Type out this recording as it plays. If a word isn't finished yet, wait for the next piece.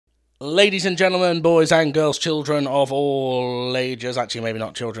Ladies and gentlemen, boys and girls, children of all ages, actually maybe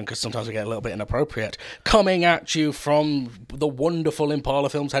not children because sometimes we get a little bit inappropriate, coming at you from the wonderful Impala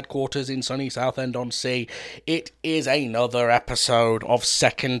Films headquarters in sunny Southend-on-Sea, it is another episode of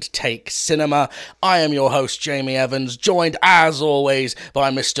Second Take Cinema. I am your host, Jamie Evans, joined as always by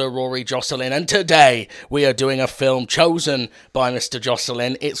Mr. Rory Jocelyn, and today we are doing a film chosen by Mr.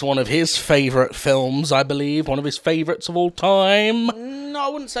 Jocelyn. It's one of his favourite films, I believe, one of his favourites of all time. No, I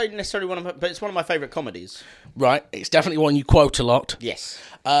wouldn't say necessarily one of my, but it's one of my favourite comedies. Right, it's definitely one you quote a lot. Yes.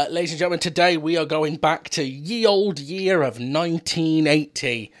 Ladies and gentlemen, today we are going back to ye old year of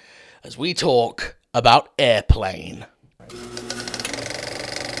 1980 as we talk about Airplane.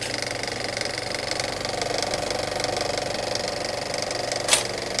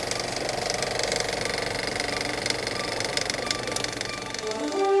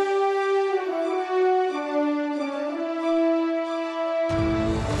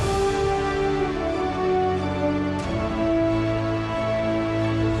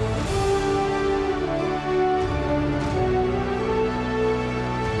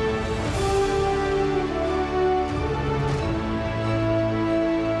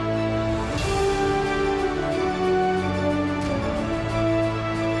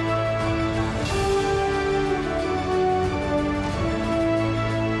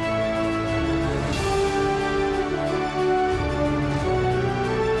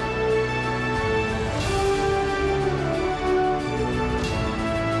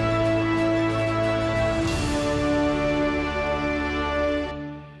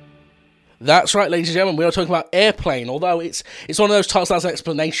 That's right, ladies and gentlemen, we are talking about Airplane, although it's one of those titles that has an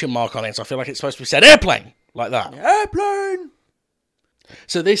exclamation mark on it, so I feel like it's supposed to be said Airplane, like that. Airplane!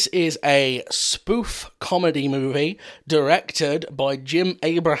 So this is a spoof comedy movie directed by Jim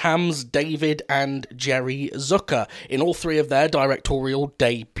Abrahams, David and Jerry Zucker in all three of their directorial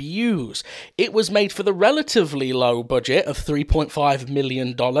debuts. It was made for the relatively low budget of $3.5 million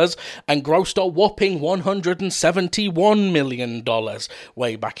and grossed a whopping $171 million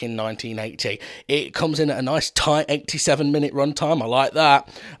way back in 1980. It comes in at a nice tight 87-minute runtime. I like that.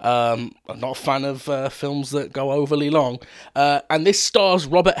 I'm not a fan of films that go overly long. And this stars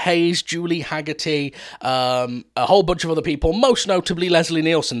Robert Hayes, Julie Haggerty, a whole bunch of other people, most notably Leslie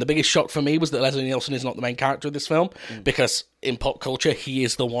Nielsen. The biggest shock for me was that Leslie Nielsen is not the main character of this film, because in pop culture, he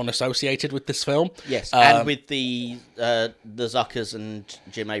is the one associated with this film. Yes, and with the Zuckers and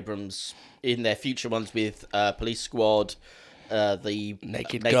Jim Abrams in their future ones with Police Squad, the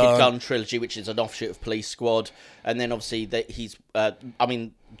Naked Gun trilogy, which is an offshoot of Police Squad, and then obviously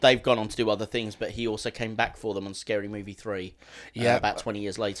they've gone on to do other things, but he also came back for them on Scary Movie 3 about 20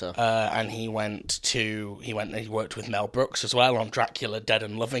 years later. And he worked with Mel Brooks as well on Dracula Dead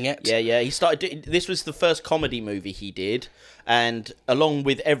and Loving It. Yeah, he started this was the first comedy movie he did, and along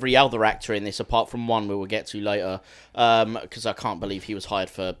with every other actor in this, apart from one we will get to later, because I can't believe he was hired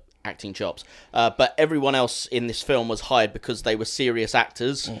for acting chops, but everyone else in this film was hired because they were serious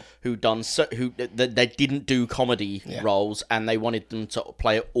actors who they didn't do comedy roles, and they wanted them to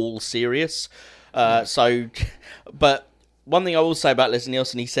play it all serious. But one thing I will say about Leslie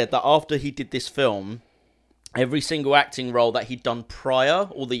Nielsen, he said that after he did this film, every single acting role that he'd done prior,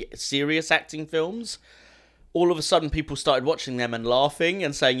 all the serious acting films, all of a sudden people started watching them and laughing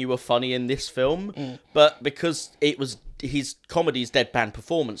and saying you were funny in this film. But because it was his comedy's deadpan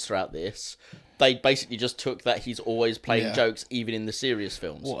performance throughout this, they basically just took that he's always playing jokes even in the serious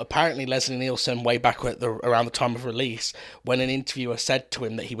films. Well, apparently Leslie Nielsen, way back around the time of release, when an interviewer said to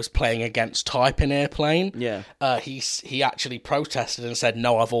him that he was playing against type in Airplane, he actually protested and said,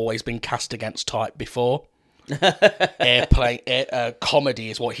 "No, I've always been cast against type before." Airplane comedy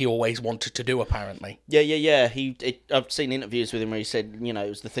is what he always wanted to do, apparently. Yeah. I've seen interviews with him where he said, it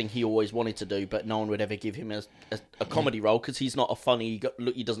was the thing he always wanted to do, but no one would ever give him a comedy role because he's not a funny.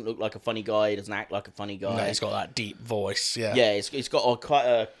 He doesn't look like a funny guy. He doesn't act like a funny guy. No, he's got that deep voice. Yeah, It's got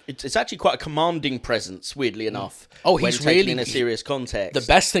it's actually quite a commanding presence. Weirdly enough, he's when taken really in a serious context. The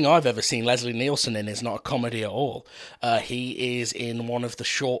best thing I've ever seen Leslie Nielsen in is not a comedy at all. He is in one of the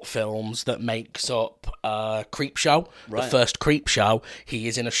short films that makes up Creepshow, the first Creepshow. He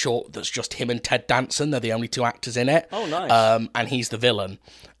is in a short that's just him and Ted Danson. They're the only two actors in it. Oh, nice. And he's the villain.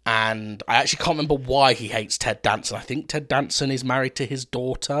 And I actually can't remember why he hates Ted Danson. I think Ted Danson is married to his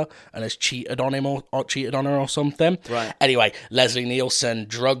daughter and has cheated on him or cheated on her or something. Right. Anyway, Leslie Nielsen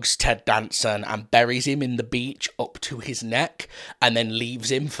drugs Ted Danson and buries him in the beach up to his neck and then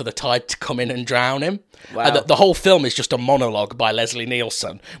leaves him for the tide to come in and drown him. Wow. And the whole film is just a monologue by Leslie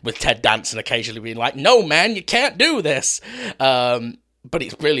Nielsen with Ted Danson occasionally being like, "No, man, you can't do this." but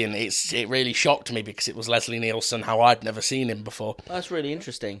it's brilliant. It really shocked me because it was Leslie Nielsen, how I'd never seen him before. That's really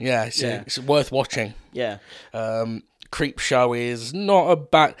interesting. Yeah, it's worth watching. Yeah. Creepshow is not a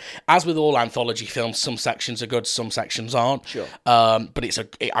bad... As with all anthology films, some sections are good, some sections aren't. Sure. But it's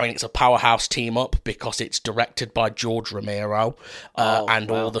a powerhouse team up because it's directed by George Romero,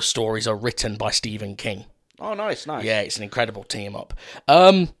 and all the stories are written by Stephen King. Oh, nice. Yeah, it's an incredible team up.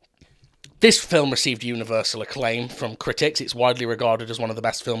 This film received universal acclaim from critics. It's widely regarded as one of the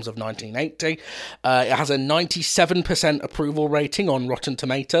best films of 1980. It has a 97% approval rating on Rotten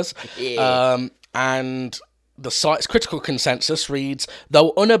Tomatoes. Yeah. And the site's critical consensus reads,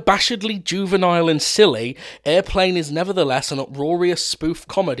 though unabashedly juvenile and silly, Airplane is nevertheless an uproarious spoof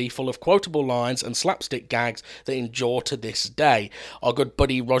comedy full of quotable lines and slapstick gags that endure to this day. Our good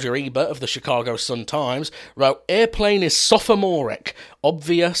buddy Roger Ebert of the Chicago Sun-Times wrote, Airplane is sophomoric,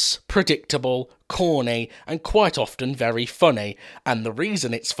 obvious, predictable, corny, and quite often very funny. And the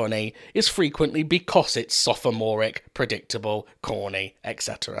reason it's funny is frequently because it's sophomoric, predictable, corny,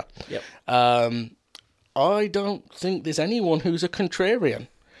 etc. Yep. I don't think there's anyone who's a contrarian.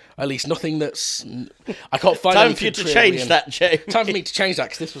 At least nothing that's... I can't find Time any for you to contrarian. change that, Jamie. Time for me to change that,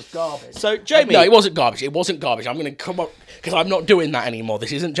 because this was garbage. So, Jamie... No, it wasn't garbage. It wasn't garbage. I'm going to come up... Because I'm not doing that anymore.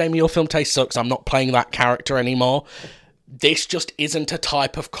 This isn't Jamie, your film taste sucks. I'm not playing that character anymore. This just isn't a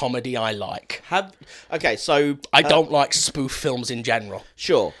type of comedy I like. Okay, so... I don't like spoof films in general.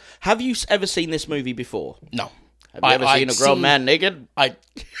 Sure. Have you ever seen this movie before? No. Have you ever seen a grown man naked?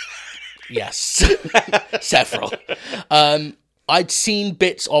 Yes. Several. I'd seen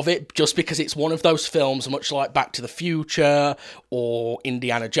bits of it just because it's one of those films, much like Back to the Future or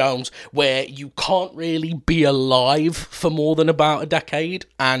Indiana Jones, where you can't really be alive for more than about a decade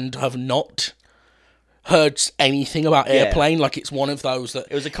and have not heard anything about Airplane. Like, it's one of those that...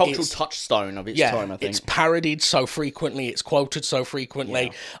 It was a cultural touchstone of its time, I think. It's parodied so frequently, it's quoted so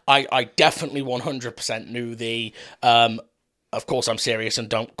frequently. Yeah. I definitely 100% knew the... of course I'm serious and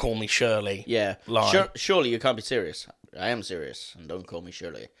don't call me Shirley. Yeah. Line. Surely you can't be serious. I am serious and don't call me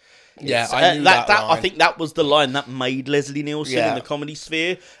Shirley. Yeah, I knew that line. I think that was the line that made Leslie Nielsen in Yeah. the comedy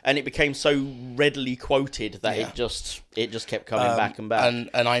sphere, and it became so readily quoted that it just kept coming back and back. And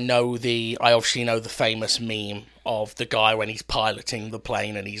I obviously know the famous meme of the guy when he's piloting the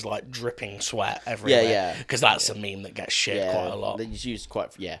plane and he's like dripping sweat everywhere. Yeah. Because that's a meme that gets shared quite a lot. It's used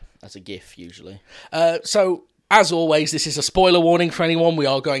as a GIF usually. So, as always, this is a spoiler warning for anyone. We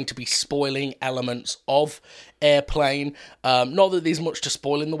are going to be spoiling elements of Airplane. Not that there's much to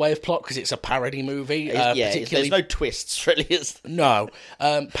spoil in the way of plot, because it's a parody movie. There's no twists, really. No.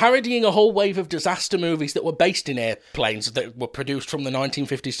 Parodying a whole wave of disaster movies that were based in airplanes that were produced from the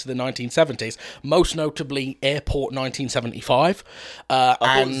 1950s to the 1970s, most notably Airport 1975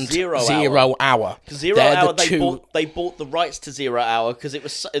 and Zero Hour. Zero Hour, they bought the rights to Zero Hour because it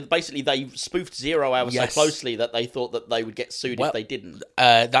was basically they spoofed Zero Hour so closely that they thought that they would get sued if they didn't.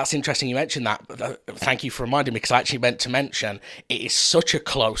 That's interesting you mentioned that. Thank you for reminding me, because I actually meant to mention it is such a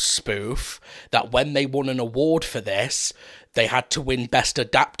close spoof that when they won an award for this, they had to win Best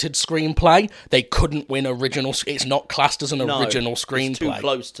Adapted Screenplay. They couldn't win original. It's not classed as an original screenplay. It's too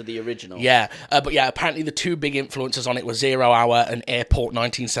close to the original. Yeah, but apparently the two big influences on it were Zero Hour and Airport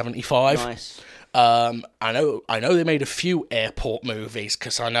 1975. Nice. I know they made a few airport movies,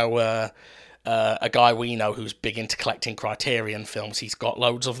 because I know a guy we know who's big into collecting Criterion films. He's got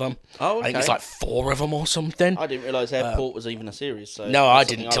loads of them. Oh, okay. I think it's like 4 of them or something. I didn't realise Airport was even a series. So no, I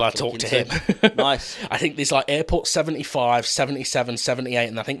didn't until I talked to him. Nice. I think there's like Airport 75, 77, 78,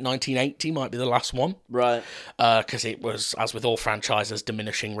 and I think 1980 might be the last one. Right. Because it was, as with all franchises,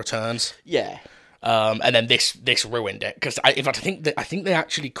 diminishing returns. Yeah. And then this ruined it, because I think they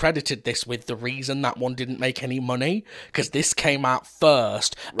actually credited this with the reason that one didn't make any money, because this came out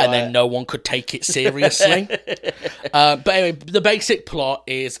first, and then no one could take it seriously. But anyway, the basic plot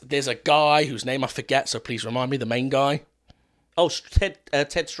is there's a guy whose name I forget, so please remind me, the main guy. Oh,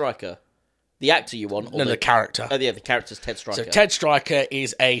 Ted Stryker. The actor you want? No, the character. Oh, yeah, the character's Ted Stryker. So Ted Stryker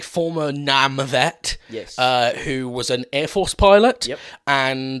is a former NAM vet, yes, who was an Air Force pilot, yep,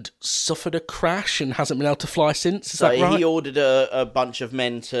 and suffered a crash and hasn't been able to fly since. Is that right? He ordered a bunch of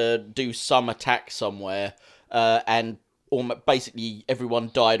men to do some attack somewhere, and basically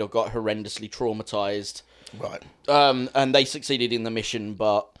everyone died or got horrendously traumatized. Right. And they succeeded in the mission,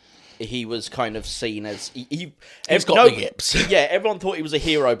 but he was kind of seen as he's got the yips. Yeah, everyone thought he was a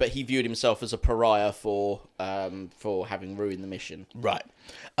hero, but he viewed himself as a pariah for having ruined the mission. Right.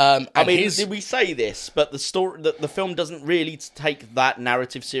 I mean, did we say this? But the film doesn't really take that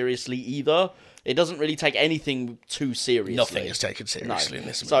narrative seriously either. It doesn't really take anything too seriously. Nothing is taken seriously in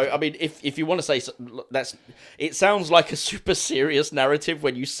this movie. So, I mean, if you want to say it sounds like a super serious narrative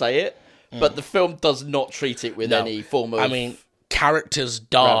when you say it, but the film does not treat it with any form of... I mean, characters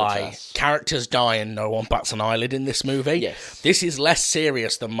die. gravitas. Characters die and no one bats an eyelid in this movie. Yes. This is less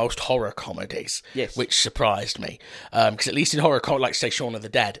serious than most horror comedies, Yes. which surprised me. Because at least in horror comedy, like say Shaun of the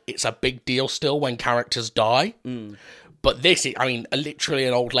Dead, it's a big deal still when characters die. But this, I mean, literally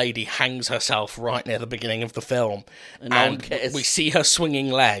an old lady hangs herself right near the beginning of the film. And no one cares. We see her swinging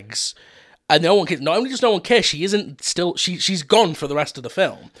legs. And no one cares. Not only does no one care, she isn't still... She's gone for the rest of the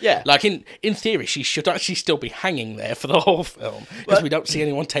film. Yeah. Like, in theory, she should actually still be hanging there for the whole film. Because we don't see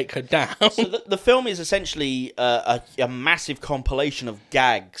anyone take her down. So the film is essentially a massive compilation of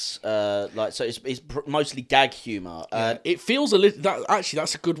gags. So it's mostly gag humour. It feels a little...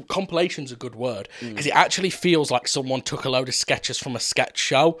 That's a good... Compilation's a good word. Because it actually feels like someone took a load of sketches from a sketch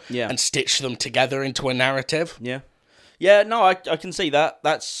show and stitched them together into a narrative. Yeah. Yeah, no, I can see that.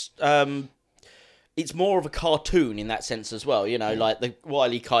 That's... it's more of a cartoon in that sense as well. You know, like the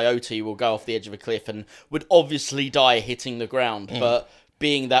Wile E. Coyote will go off the edge of a cliff and would obviously die hitting the ground, but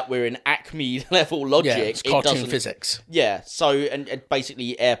being that we're in Acme level logic, Yeah, it's it cartoon doesn't... physics. Yeah, so and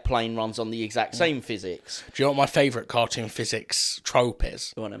basically Airplane runs on the exact same physics. Do you know what my favourite cartoon physics trope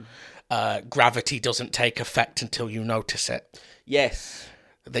is? Go on, Em. Gravity doesn't take effect until you notice it. Yes.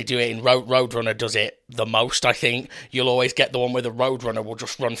 They do it in Roadrunner does it the most, I think. You'll always get the one where the Roadrunner will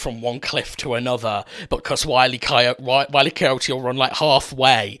just run from one cliff to another, but because Wile E. Coyote will run like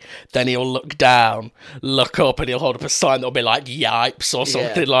halfway, then he'll look down, look up, and he'll hold up a sign that'll be like, yipes, or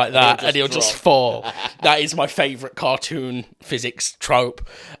something like that, and he'll just fall. That is my favourite cartoon physics trope.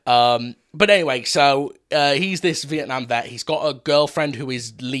 But anyway, so he's this Vietnam vet. He's got a girlfriend who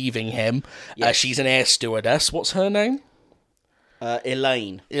is leaving him. Yes. She's an air stewardess. What's her name?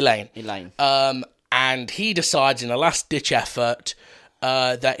 Elaine. And he decides in a last-ditch effort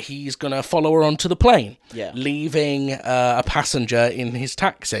that he's going to follow her onto the plane, leaving a passenger in his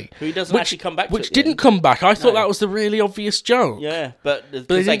taxi. Who he doesn't actually come back to. Which didn't come back. I thought that was the really obvious joke. Yeah, but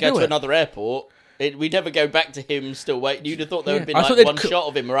because they go to it. another airport... we never go back to him still waiting. You'd have thought there would have been I thought like one they'd shot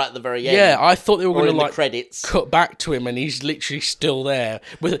of him right at the very end. Yeah, I thought they were going to the like credits. cut back to him, and he's literally still there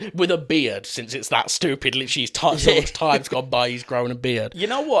with a beard. Since it's that stupid, literally, so much time's gone by, he's grown a beard. You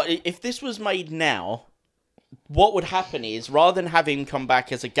know what? If this was made now, what would happen is rather than have him come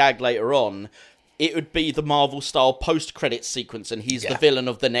back as a gag later on, it would be the Marvel-style post-credits sequence, and he's the villain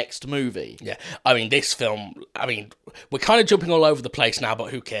of the next movie. Yeah, I mean, this film... I mean, we're kind of jumping all over the place now,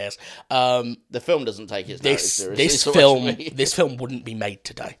 but who cares? The film doesn't take its narrative seriously. This film wouldn't be made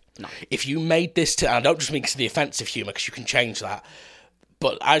today. No. If you made this... and I don't just mean to the offensive humour, because you can change that.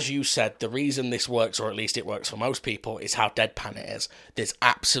 But as you said, the reason this works, or at least it works for most people, is how deadpan it is. There's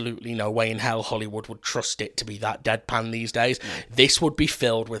absolutely no way in hell Hollywood would trust it to be that deadpan these days. No. This would be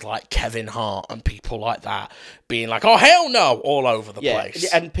filled with, like, Kevin Hart and people like that being like, oh, hell no, all over the place.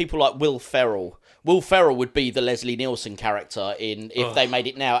 And people like Will Ferrell. Will Ferrell would be the Leslie Nielsen character if they made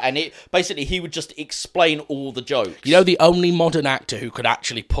it now. And basically, he would just explain all the jokes. You know the only modern actor who could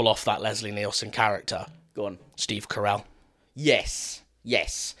actually pull off that Leslie Nielsen character? Go on. Steve Carell. Yes.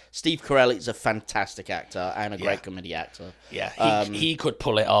 Steve Carell is a fantastic actor and a great comedy actor. Yeah, he could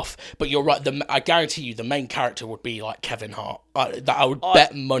pull it off. But you're right. I guarantee you, the main character would be like Kevin Hart. I would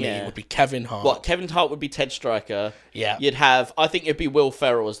bet money it would be Kevin Hart. What? Kevin Hart would be Ted Stryker. Yeah. I think it'd be Will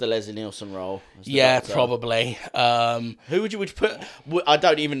Ferrell as the Leslie Nielsen role. Doctor. Probably. Who would you put? I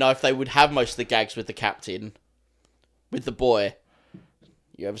don't even know if they would have most of the gags with the captain, with the boy.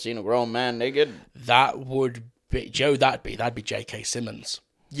 You ever seen a grown man naked? That would be Joe. That'd be J.K. Simmons.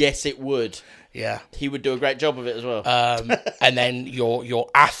 Yes, it would. Yeah, he would do a great job of it as well. And then your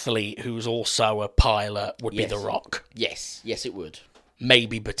athlete, who's also a pilot, would be The Rock. Yes, it would.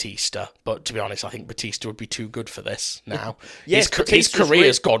 Maybe Batista, but to be honest, I think Batista would be too good for this now. Yes, his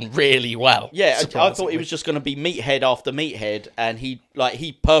career's gone really well. Yeah, I thought he was just going to be meathead after meathead, and he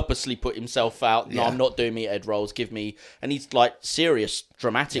purposely put himself out. No, I'm not doing meathead roles. Give me, and he's like serious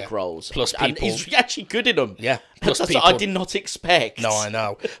dramatic roles. Plus, people, and he's actually good in them. Yeah, plus that's what I did not expect. No, I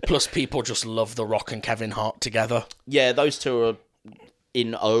know. Plus, people just love The Rock and Kevin Hart together. Yeah, those two are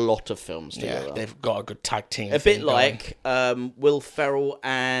in a lot of films together. Yeah, they've got a good tag team. A bit like Will Ferrell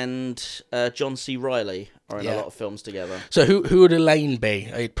and John C. Reilly are in a lot of films together. So who would Elaine be?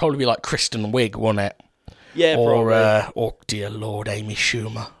 It'd probably be like Kristen Wiig, wouldn't it? Yeah, probably. Or dear Lord, Amy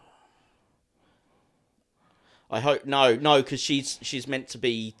Schumer. I hope no, because she's meant to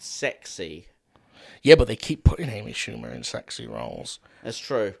be sexy. Yeah, but they keep putting Amy Schumer in sexy roles. That's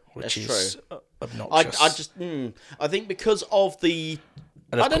true. Which is true. Obnoxious. I think because of the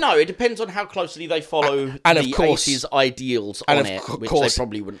I don't know. It depends on how closely they follow and the of course, 80s ideals and on of it, which course, they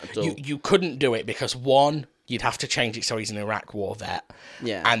probably wouldn't have done. You couldn't do it because, one, you'd have to change it so he's an Iraq war vet.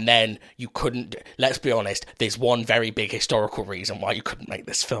 Yeah. And then you couldn't... Let's be honest, there's one very big historical reason why you couldn't make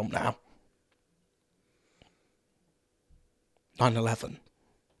this film now. 9/11.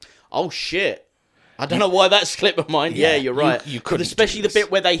 Oh, shit. I don't know why that slipped my mind. Yeah, you're right. You couldn't especially do the this.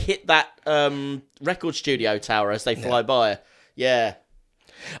 bit where they hit that record studio tower as they fly by. Yeah.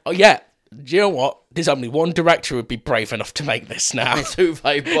 Oh, yeah. Do you know what? There's only one director who would be brave enough to make this now. It's Uwe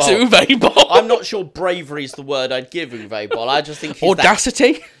Boll. It's Uwe Boll. I'm not sure bravery is the word I'd give Uwe Boll. I just think he's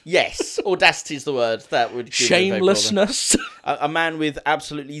Audacity? Yes, audacity is the word that would give Shamelessness? Uwe Boll a man with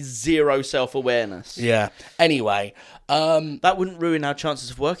absolutely zero self-awareness. Yeah. Anyway, That wouldn't ruin our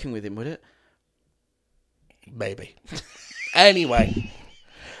chances of working with him, would it? maybe. Anyway,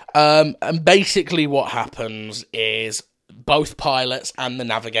 and basically what happens is both pilots and the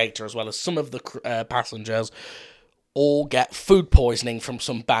navigator, as well as some of the passengers, all get food poisoning from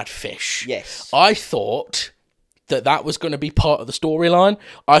some bad fish. Yes. I thought that was going to be part of the storyline.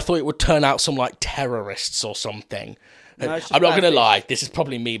 I thought it would turn out some, like, terrorists or something. No, it's just I'm not bad going to fish. lie, this is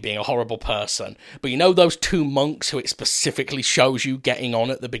probably me being a horrible person, but you know those two monks who it specifically shows you getting on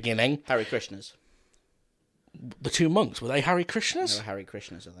at the beginning? Harry Krishnas. The two monks, were they Hare Krishnas? They were Harry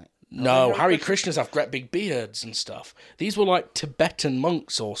Krishnas, I think. No, Hare Krishnas have great big beards and stuff. These were like Tibetan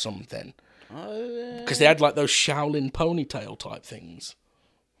monks or something. Because they had like those Shaolin ponytail type things.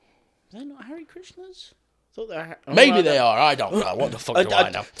 They're not Harry Krishnas? I thought they were... Maybe they are, I don't know. What the fuck do I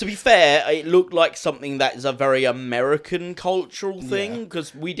know? To be fair, it looked like something that is a very American cultural thing,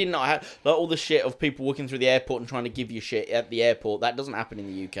 because we did not have like, all the shit of people walking through the airport and trying to give you shit at the airport. That doesn't happen in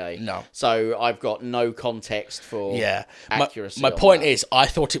the UK. No. So I've got no context for accuracy. My point is, I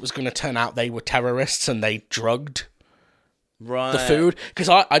thought it was going to turn out they were terrorists and they drugged right. the food. Because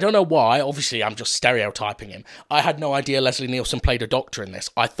I don't know why, obviously I'm just stereotyping him. I had no idea Leslie Nielsen played a doctor in this.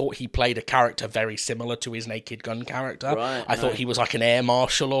 I thought he played a character very similar to his Naked Gun character. Right, I thought he was like an air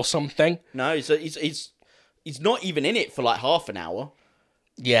marshal or something. No, he's not even in it for like half an hour.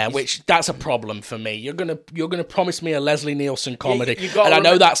 Yeah, which that's a problem for me. You're gonna promise me a Leslie Nielsen comedy, you gotta and I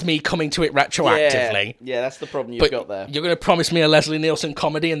know remember- that's me coming to it retroactively. Yeah, that's the problem you've But got there. you're going to promise me a Leslie Nielsen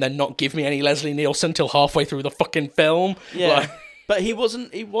comedy and then not give me any Leslie Nielsen till halfway through the fucking film? Yeah. Like, But he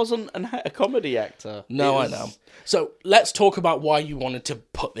wasn't a comedy actor. no, It I was- know. So let's talk about why you wanted to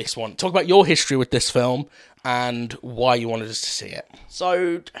put this one. Talk about your history with this film and why you wanted us to see it.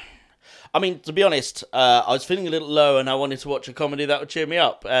 So, I mean, to be honest, I was feeling a little low and I wanted to watch a comedy that would cheer me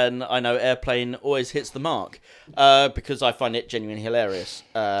up. And I know Airplane always hits the mark because I find it genuinely hilarious.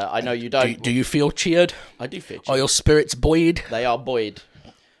 I know you don't. Do you feel cheered? I do feel Are your spirits buoyed? They are buoyed.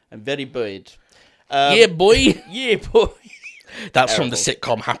 I'm very buoyed. Yeah, boy. Yeah, boy. That's from the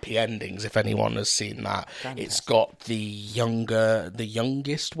sitcom Happy Endings, if anyone has seen that. It's got the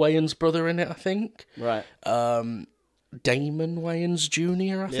youngest Wayans brother in it, I think. Right. Damon Wayans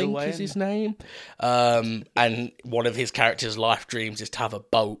Jr., I think Wayans. is his name. And one of his character's life dreams is to have a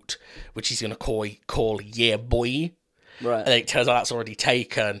boat, which he's going to call Yeah Boy. Right. And it turns out that's already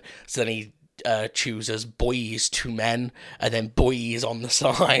taken. So then he chooses Boys to Men, and then Boys on the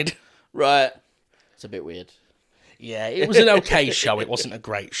side. Right. It's a bit weird. Yeah, it was an okay show. It wasn't a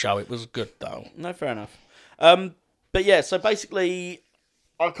great show. It was good, though. No, fair enough. But yeah, so basically,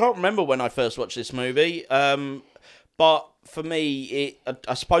 I can't remember when I first watched this movie. But for me,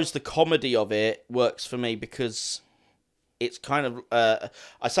 I suppose the comedy of it works for me because it's kind of,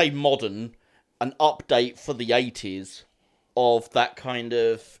 I say modern, an update for the 80s of that kind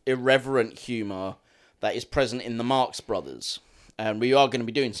of irreverent humour that is present in the Marx Brothers. And we are going to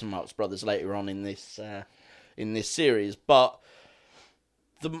be doing some Marx Brothers later on in this series. But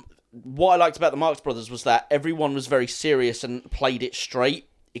what I liked about the Marx Brothers was that everyone was very serious and played it straight,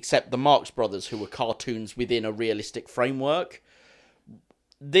 except the Marx Brothers, who were cartoons within a realistic framework.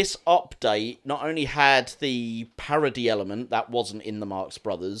 This update not only had the parody element that wasn't in the Marx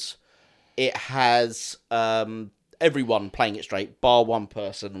Brothers, it has everyone playing it straight, bar one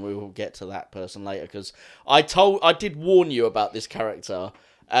person. We will get to that person later, because I did warn you about this character,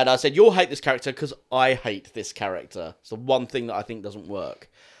 and I said, you'll hate this character because I hate this character. It's the one thing that I think doesn't work.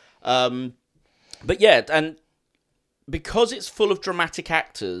 But yeah, and because it's full of dramatic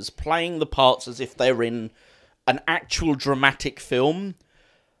actors playing the parts as if they're in an actual dramatic film,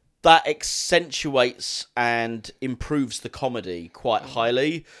 that accentuates and improves the comedy quite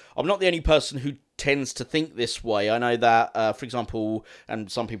highly. I'm not the only person who tends to think this way. I know that, for example,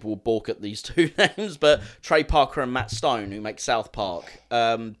 and some people will balk at these two names, but Trey Parker and Matt Stone, who make South Park,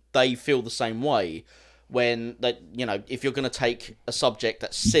 they feel the same way. when that, you know, if you're going to take a subject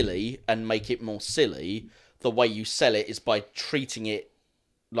that's silly and make it more silly, the way you sell it is by treating it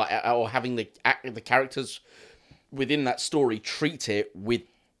like, or having the characters within that story treat it with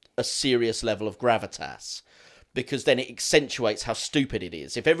a serious level of gravitas, because then it accentuates how stupid it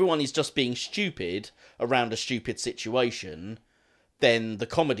is. If everyone is just being stupid around a stupid situation, then the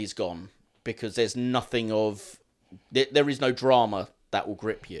comedy's gone, because there's nothing of, there is no drama that will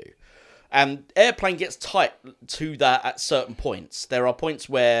grip you. And Airplane gets tight to that at certain points. There are points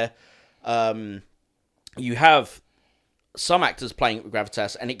where you have some actors playing it with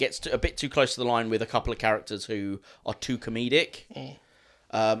gravitas, and it gets a bit too close to the line with a couple of characters who are too comedic,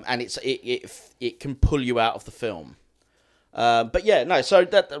 and it can pull you out of the film. But yeah, no. So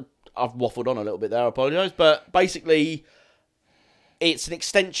that I've waffled on a little bit there. I apologise, but basically, it's an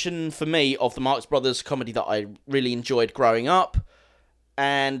extension for me of the Marx Brothers comedy that I really enjoyed growing up.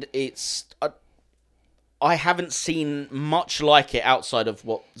 And I haven't seen much like it outside of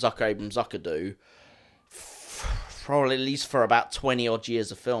what Abraham Zucker do, probably at least for about 20 odd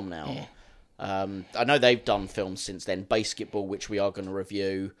years of film now. I know they've done films since then, Basketball, which we are going to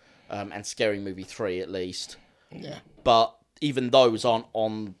review, and Scary Movie 3 at least. Yeah. But even those aren't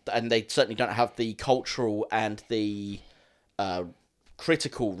on, and they certainly don't have the cultural and the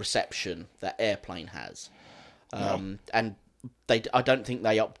critical reception that Airplane has. And I don't think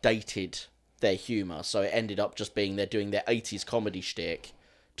they updated their humour, so it ended up just being they're doing their 80s comedy shtick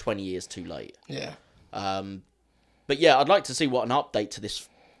 20 years too late. Yeah. But yeah, I'd like to see what an update to this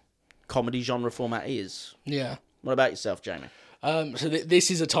comedy genre format is. Yeah. What about yourself, Jamie? So this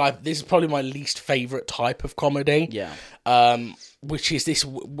is this is probably my least favourite type of comedy. Yeah. Which is this...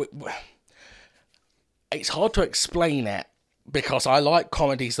 It's hard to explain it, because I like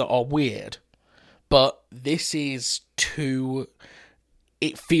comedies that are weird, but this is too...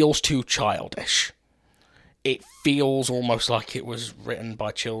 It feels too childish. It feels almost like it was written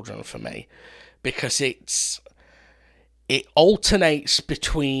by children for me, because it alternates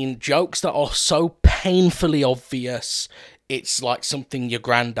between jokes that are so painfully obvious, it's like something your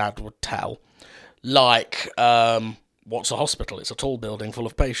granddad would tell. Like, what's a hospital? It's a tall building full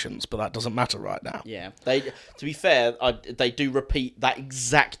of patients, but that doesn't matter right now. Yeah. To be fair, they do repeat that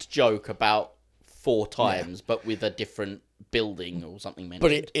exact joke about 4 times, but with a different building or something mentioned.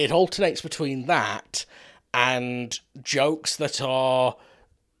 But it alternates between that and jokes that are...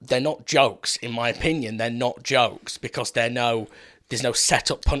 They're not jokes, in my opinion. They're not jokes, because there's no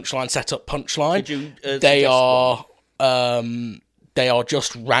setup punchline. Could you they are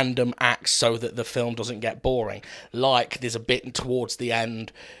just random acts so that the film doesn't get boring. Like, there's a bit towards the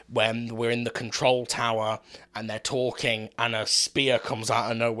end when we're in the control tower and they're talking and a spear comes out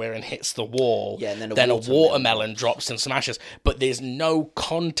of nowhere and hits the wall. Yeah, and then a watermelon drops and smashes. But there's no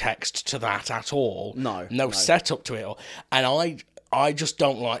context to that at all. No setup to it all. And I just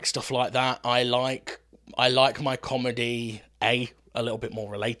don't like stuff like that. I like my comedy, A little bit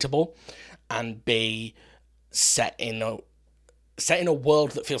more relatable, and B, set in a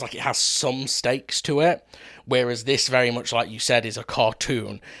world that feels like it has some stakes to it, whereas this, very much like you said, is a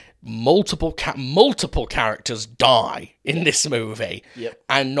cartoon. Multiple characters die in this movie,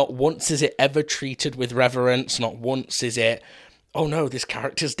 and not once is it ever treated with reverence. Not once is it, oh no, this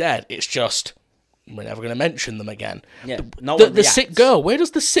character's dead. It's just, we're never going to mention them again. Yeah, the sick girl. Where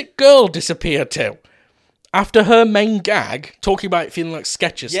does the sick girl disappear to? After her main gag, talking about it feeling like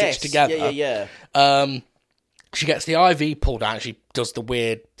sketches stitched together. Yeah. She gets the IV pulled out and she does the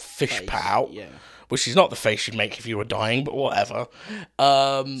weird fish pout. Yeah. Which is not the face you'd make if you were dying, but whatever.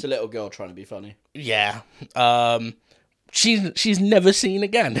 It's a little girl trying to be funny. Yeah. She's never seen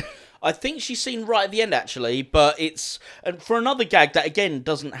again. I think she's seen right at the end, actually, but it's... And for another gag that, again,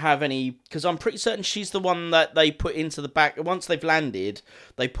 doesn't have any... Because I'm pretty certain she's the one that they put into the back... Once they've landed,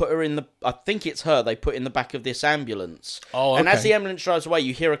 they put her in the... I think it's her they put in the back of this ambulance. Oh, okay. And as the ambulance drives away,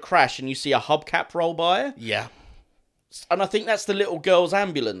 you hear a crash and you see a hubcap roll by. Yeah. And I think that's the little girl's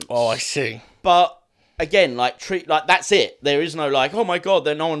ambulance. Oh, I see. But... Again, that's it. There is no oh my god,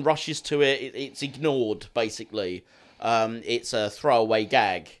 no one rushes to it. It's ignored, basically. It's a throwaway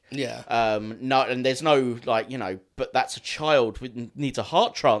gag. Yeah. No, and there's no but that's a child who needs a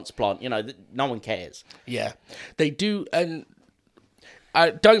heart transplant. No one cares. Yeah, they do, and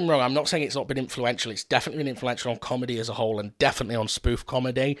don't get me wrong. I'm not saying it's not been influential. It's definitely been influential on comedy as a whole, and definitely on spoof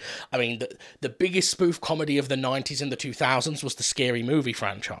comedy. I mean, the biggest spoof comedy of the 90s and the 2000s was the Scary Movie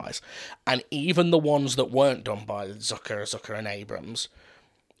franchise, and even the ones that weren't done by Zucker and Abrams,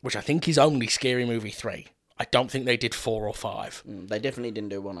 which I think is only Scary Movie 3. I don't think they did 4 or 5. They definitely didn't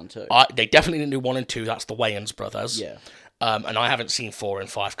do 1 and 2. They definitely didn't do 1 and 2. That's the Wayans brothers. Yeah. And I haven't seen 4 and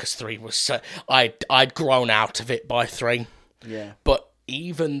 5 because 3 was so... I'd grown out of it by 3. Yeah. But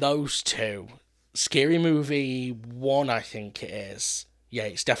even those two, Scary Movie 1, I think it is. Yeah,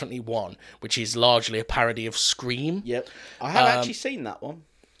 it's definitely 1, which is largely a parody of Scream. Yep. I have actually seen that one.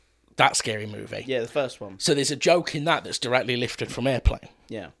 That Scary Movie. Yeah, the first one. So there's a joke in that that's directly lifted from Airplane.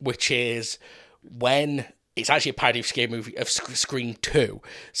 Yeah. Which is when... It's actually a parody of Scary Movie of Scream 2.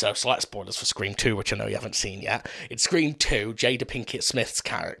 So slight spoilers for Scream 2, which I know you haven't seen yet. In Scream 2, Jada Pinkett Smith's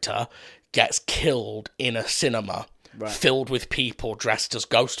character gets killed in a cinema filled with people dressed as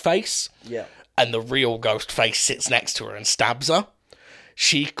Ghostface. Yeah. And the real Ghostface sits next to her and stabs her.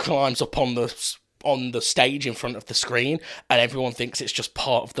 She climbs up on the stage in front of the screen, and everyone thinks it's just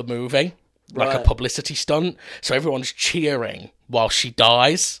part of the movie, like a publicity stunt. So everyone's cheering while she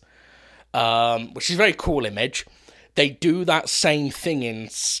dies. Which is a very cool image. They do that same thing in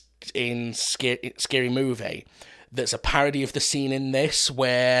Scary Movie. That's a parody of the scene in this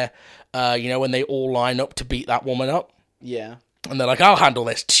where, when they all line up to beat that woman up. Yeah. And they're like, I'll handle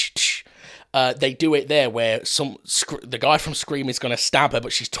this. They do it there where the guy from Scream is going to stab her,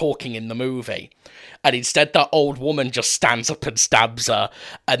 but she's talking in the movie. And instead that old woman just stands up and stabs her.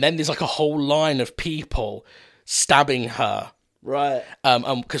 And then there's like a whole line of people stabbing her. Right.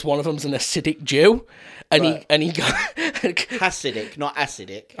 Because one of them's an Hasidic Jew, and he got Hasidic, not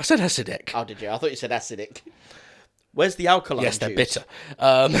acidic. I said Hasidic. Oh, did you? I thought you said acidic. Where's the alkaline? Yes, they're juice? bitter.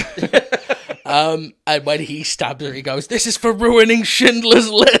 And when he stabs her, he goes, "This is for ruining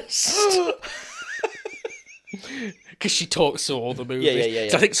Schindler's List." Because she talks through all the movies. Yeah.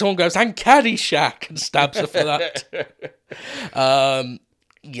 So I think someone goes, "And Caddyshack," and stabs her for that.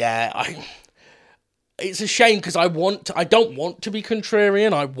 It's a shame because I don't want to be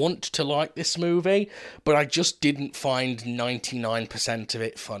contrarian. I want to like this movie, but I just didn't find 99% of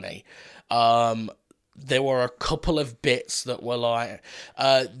it funny. There were a couple of bits that were like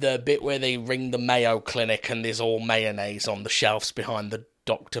the bit where they ring the Mayo Clinic and there's all mayonnaise on the shelves behind the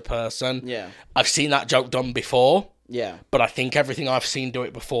doctor person. Yeah. I've seen that joke done before. Yeah. But I think everything I've seen do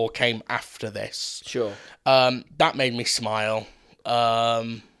it before came after this. Sure. That made me smile.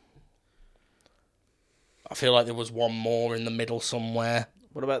 I feel like there was one more in the middle somewhere.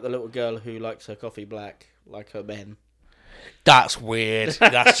 What about the little girl who likes her coffee black, like her men? That's weird.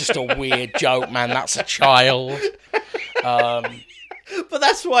 That's just a weird joke, man. That's a child. But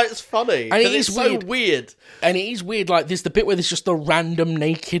that's why it's funny. And it is so weird. And it is weird. Like, there's the bit where there's just a random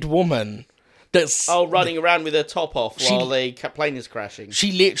naked woman that's running around with her top off while the plane is crashing.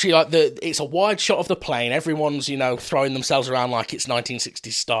 She literally, it's a wide shot of the plane. Everyone's, throwing themselves around like it's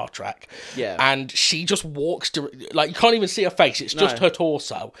 1960s Star Trek. Yeah. And she just walks you can't even see her face. It's just her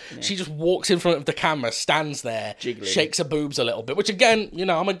torso. Yeah. She just walks in front of the camera, stands there, jiggling, shakes her boobs a little bit. Which again,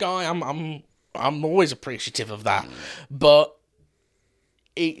 I'm a guy. I'm always appreciative of that. But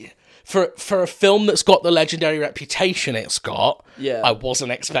for a film that's got the legendary reputation it's got, I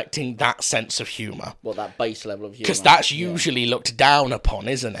wasn't expecting that sense of humour. Well, that base level of humour. Because that's usually looked down upon,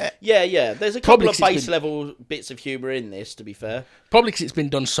 isn't it? Yeah. There's a couple of base level bits of humour in this, to be fair. Probably because it's been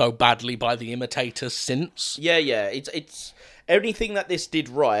done so badly by the imitators since. Yeah. It's anything that this did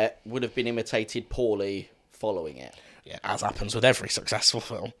right would have been imitated poorly following it. Yeah, as happens with every successful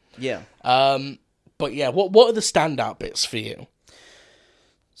film. Yeah. But yeah, what are the standout bits for you?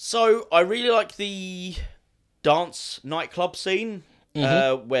 So, I really like the dance nightclub scene,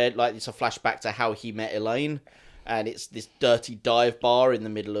 where it's a flashback to how he met Elaine, and it's this dirty dive bar in the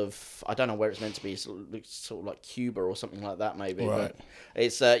middle of, I don't know where it's meant to be, it's sort of like Cuba or something like that, maybe. Right. But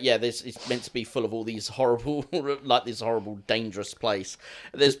it's, it's meant to be full of all these horrible, this horrible, dangerous place.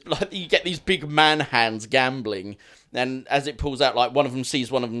 There's, you get these big man hands gambling, and as it pulls out, one of them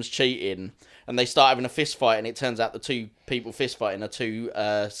sees one of them's cheating, and they start having a fist fight, and it turns out the two people fist fighting are two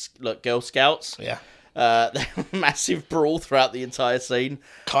Girl Scouts. Yeah. Massive brawl throughout the entire scene.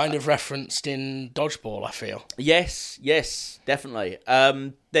 Kind of referenced in Dodgeball, I feel. Yes, definitely.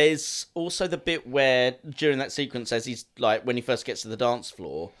 There's also the bit where, during that sequence, as he's, when he first gets to the dance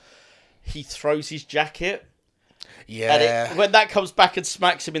floor, he throws his jacket. Yeah. And when that comes back and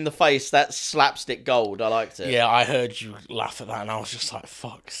smacks him in the face, that's slapstick gold. I liked it. Yeah, I heard you laugh at that, and I was just like,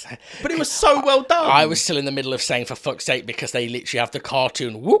 fuck's sake. But it was so well done. I was still in the middle of saying, for fuck's sake, because they literally have the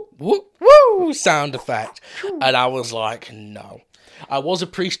cartoon whoop, whoop, woo sound effect. And I was like, no. I was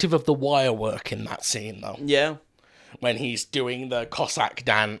appreciative of the wire work in that scene, though. Yeah. When he's doing the Cossack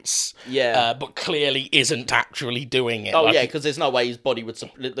dance, but clearly isn't actually doing it. Oh, because there's no way his body would...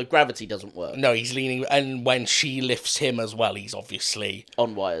 the gravity doesn't work. No, he's leaning... And when she lifts him as well, he's obviously...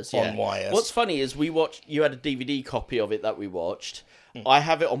 On wires, yeah. On wires. What's funny is you had a DVD copy of it that we watched. I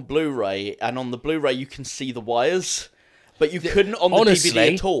have it on Blu-ray, and on the Blu-ray you can see the wires. but you couldn't on the Honestly,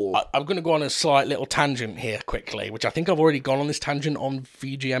 DVD at all. I'm going to go on a slight little tangent here quickly, which I think I've already gone on this tangent on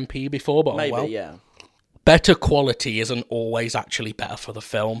VGMP before, but Maybe, oh well. yeah. Better quality isn't always actually better for the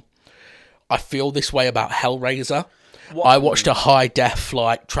film. I feel this way about Hellraiser. What? I watched a high def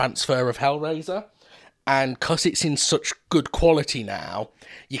like transfer of Hellraiser, and because it's in such good quality now,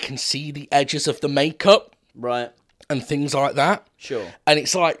 you can see the edges of the makeup Right. and things like that. Sure. And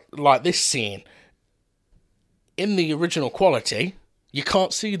it's like this scene. In the original quality, you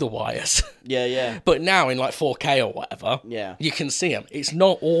can't see the wires. Yeah, yeah. But now in like 4K or whatever, Yeah. you can see them. It's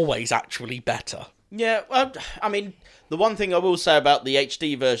not always actually better. Yeah, well, I mean, the one thing I will say about the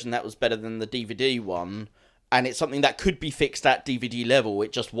HD version that was better than the DVD one, and it's something that could be fixed at DVD level,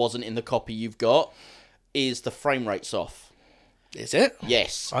 it just wasn't in the copy you've got, is the frame rate's off. Is it?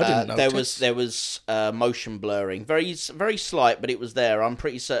 Yes, I didn't notice. There was motion blurring, very slight, but it was there. I'm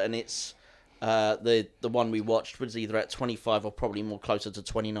pretty certain it's the one we watched was either at 25 or probably more closer to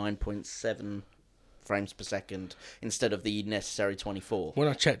 29.7 frames per second instead of the necessary 24. When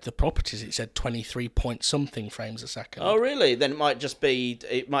I checked the properties, it said 23 point something frames a second. Oh, really? Then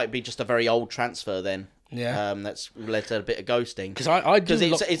it might be just a very old transfer then. Yeah. That's led to a bit of ghosting. Because I do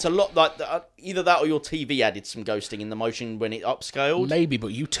Because it's a lot like either that or your TV added some ghosting in the motion when it upscaled. maybe,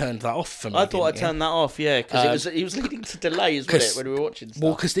 but you turned that off for me. I thought I didn't you? turned that off, yeah, because it was leading to delays, wasn't it, when we were watching stuff?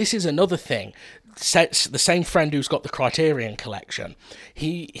 Well, because this is another thing. The same friend who's got the Criterion collection,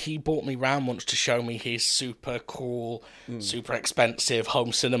 he brought me round once to show me his super cool, super expensive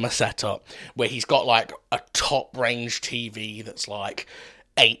home cinema setup, where he's got like a top range TV that's like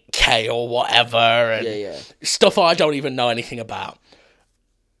 8K or whatever, and stuff I don't even know anything about.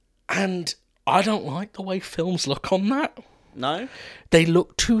 And I don't like the way films look on that. No? They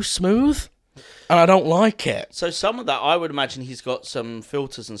look too smooth, and I don't like it. So some of that, I would imagine he's got some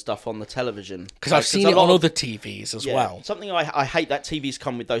filters and stuff on the television. Because I've seen it on other TVs as well. Something I hate that TVs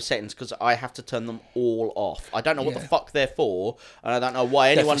come with those settings because I have to turn them all off. I don't know what the fuck they're for, and I don't know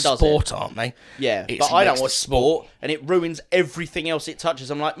why anyone They're does for sport, it. aren't they? Yeah, It's but I don't next watch to sport, and it ruins everything else it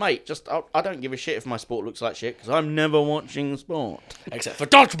touches. I'm like, mate, I don't give a shit if my sport looks like shit because I'm never watching sport. Except for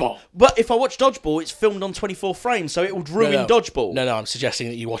dodgeball. But if I watch dodgeball, it's filmed on 24 frames, so it would ruin dodgeball. No, I'm suggesting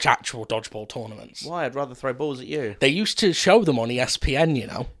that you watch actual dodgeball tournaments. Why? I'd rather throw balls at you. They used to show them on ESPN, you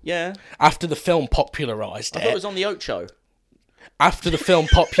know. Yeah. After the film popularised I thought it it. was on the Ocho. After the film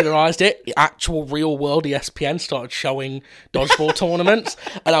popularised it, the actual real world ESPN started showing dodgeball tournaments.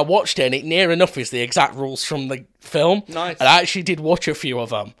 And I watched it, and it near enough is the exact rules from the film. Nice. And I actually did watch a few of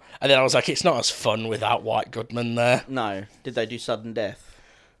them. And then I was like, it's not as fun without White Goodman there. No. Did they do sudden death?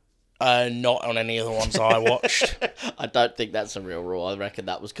 Not on any of the ones I watched. I don't think that's a real rule. I reckon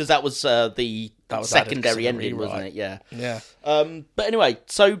that was because that was the secondary ending, wasn't it? Yeah. Yeah. But anyway,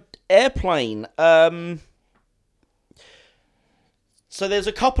 so Airplane. So there's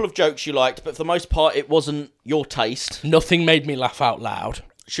a couple of jokes you liked, but for the most part, it wasn't your taste. Nothing made me laugh out loud.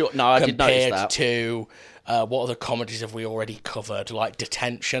 Sure, no, I did notice Compared that. to what other comedies have we already covered? Like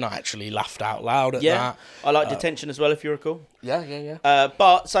Detention, I actually laughed out loud at Yeah, that. I like Detention as well, if you recall. Yeah.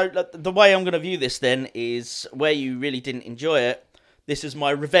 But so the way I'm going to view this then is where you really didn't enjoy it. This is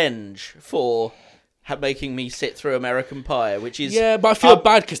my revenge for making me sit through American Pie, which is Yeah, but I feel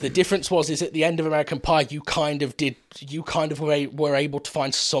bad because the difference is at the end of American Pie, you kind of were able to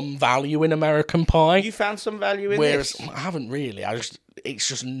find some value in American Pie. you found some value in Whereas this. I haven't really. I'm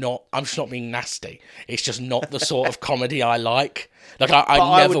just not being nasty. It's just not the sort of comedy I like. Like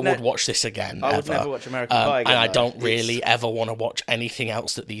I never would watch this again. I would never watch American Pie again. And I though. don't really ever want to watch anything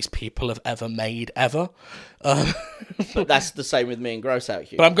else that these people have ever made ever. But that's the same with me and Gross Out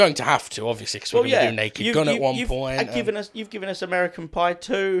Hugh. But I'm going to have to, obviously, because we're going to do Naked Gun at one point. You've given us American Pie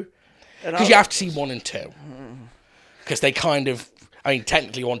 2. Because you have to see 1 and 2. Because they kind of... I mean,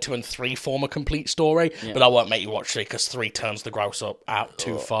 technically 1, 2, and 3 form a complete story, but I won't make you watch 3 because 3 turns the gross up out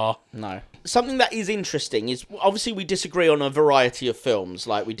too far. No. Something that is interesting is, obviously we disagree on a variety of films.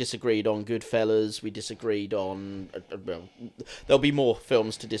 Like, we disagreed on Goodfellas, we disagreed on... well, there'll be more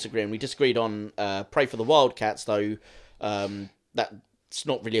films to disagree on. We disagreed on Pray for the Wildcats, though that's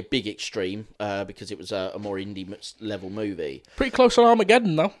not really a big extreme, because it was a more indie-level movie. Pretty close on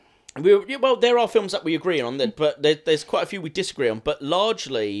Armageddon, though. Well, there are films that we agree on, but there's quite a few we disagree on. But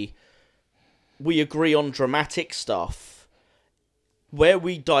largely, we agree on dramatic stuff. Where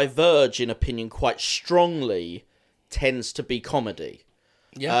we diverge in opinion quite strongly tends to be comedy.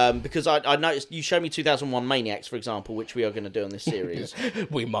 Yeah. Because I noticed you showed me 2001 Maniacs, for example, which we are going to do on this series.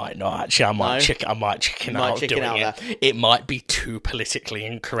 We might not, actually. I might chicken out doing it. It might be too politically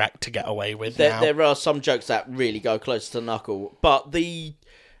incorrect to get away with now. There are some jokes that really go close to the knuckle. But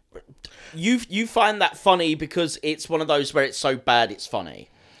You find that funny because it's one of those where it's so bad it's funny.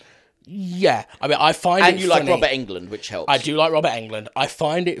 Yeah, I mean, I find And it you funny. like Robert Englund, which helps. I do like Robert Englund. I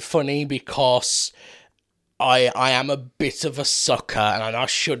find it funny because I am a bit of a sucker, and I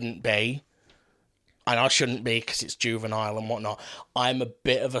shouldn't be. And I shouldn't be because it's juvenile and whatnot. I'm a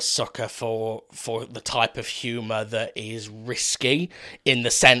bit of a sucker for the type of humour that is risky, in the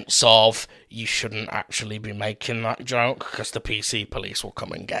sense of you shouldn't actually be making that joke because the PC police will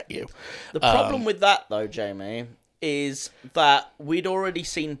come and get you. The problem with that, though, Jamie, is that we'd already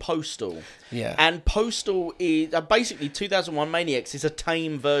seen Postal. Yeah. And Postal is... basically, 2001 Maniacs is a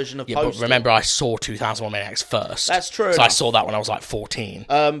tame version of Postal. But remember, I saw 2001 Maniacs first. That's true So I enough. saw that when I was like 14.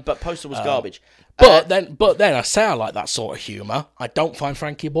 But Postal was garbage. But then I say I like that sort of humour. I don't find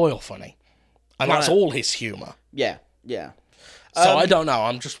Frankie Boyle funny. And that's Right. all his humour. Yeah. So I don't know,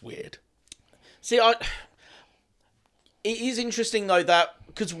 I'm just weird. See, it is interesting, though, that...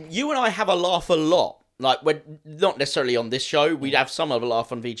 Because you and I have a laugh a lot. Like, we're not necessarily on this show. We'd have some of a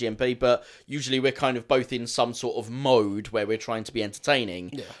laugh on VGMP, but usually we're kind of both in some sort of mode where we're trying to be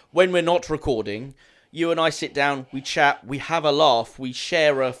entertaining. Yeah. When we're not recording, you and I sit down, we chat, we have a laugh, we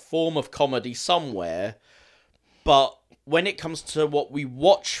share a form of comedy somewhere. But when it comes to what we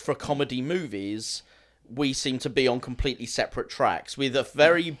watch for comedy movies, we seem to be on completely separate tracks, with a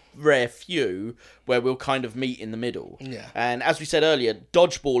very rare few where we'll kind of meet in the middle. Yeah. And as we said earlier,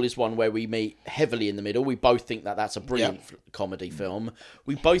 Dodgeball is one where we meet heavily in the middle. We both think that that's a brilliant comedy film.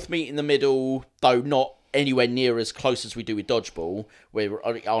 We both meet in the middle, though not anywhere near as close as we do with Dodgeball. We're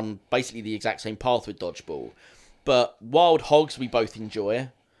on basically the exact same path with Dodgeball. But Wild Hogs we both enjoy.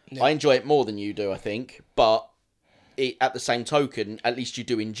 Yeah. I enjoy it more than you do, I think. But at the same token, at least you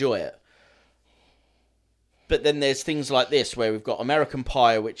do enjoy it. But then there's things like this, where we've got American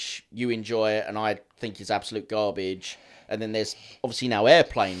Pie, which you enjoy and I think is absolute garbage. And then there's obviously now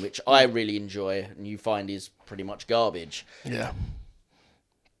Airplane, which I really enjoy and you find is pretty much garbage. Yeah.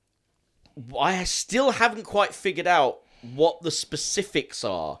 I still haven't quite figured out what the specifics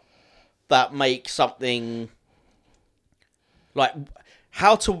are that make something... Like,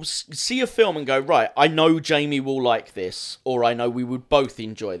 how to see a film and go, right, I know Jamie will like this, or I know we would both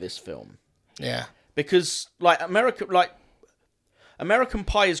enjoy this film. Yeah. Because, American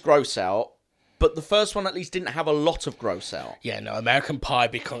Pie is gross out, but the first one at least didn't have a lot of gross out. Yeah, no, American Pie,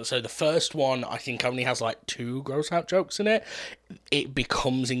 because so the first one I think only has like 2 gross out jokes in it. It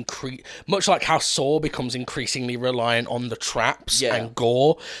becomes much like how Saw becomes increasingly reliant on the traps and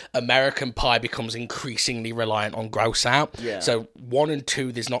gore. American Pie becomes increasingly reliant on gross out. Yeah. So 1 and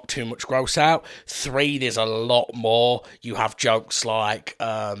 2, there's not too much gross out. 3, there's a lot more. You have jokes like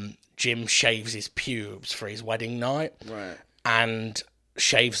Jim shaves his pubes for his wedding night, right, and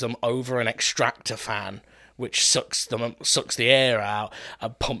shaves them over an extractor fan, which sucks the air out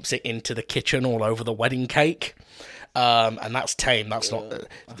and pumps it into the kitchen all over the wedding cake. And that's tame. That's not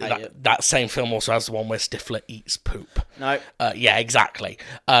that same film also has the one where Stifler eats poop. No. Yeah, exactly.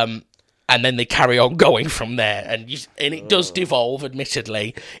 And then they carry on going from there, and it does devolve.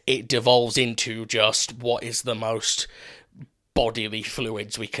 Admittedly, it devolves into just what is the most bodily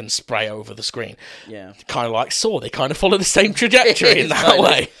fluids we can spray over the screen. Yeah. Kind of like Saw. They kind of follow the same trajectory in that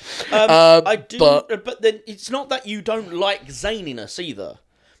way. I do, but then it's not that you don't like zaniness either.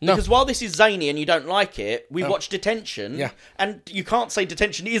 No. Because while this is zany and you don't like it, we watch Detention, and you can't say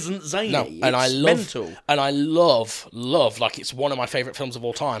Detention isn't zany. No, and I love, mental. And I love, like it's one of my favourite films of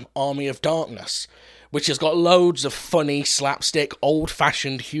all time, Army of Darkness, which has got loads of funny, slapstick,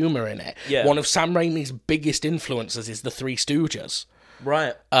 old-fashioned humour in it. Yeah. One of Sam Raimi's biggest influences is The Three Stooges.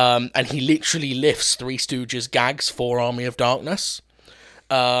 Right. And he literally lifts Three Stooges gags for Army of Darkness.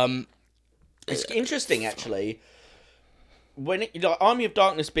 It's interesting, actually. When Army of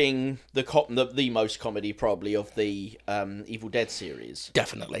Darkness being the most comedy probably of the Evil Dead series,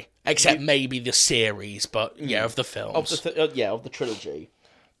 Definitely, except maybe the series, but of the films, of the trilogy,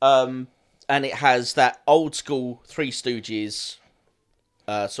 and it has that old school Three Stooges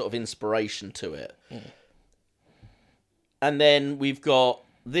sort of inspiration to it. And then we've got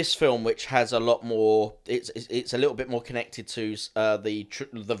this film, which has a lot more. It's a little bit more connected to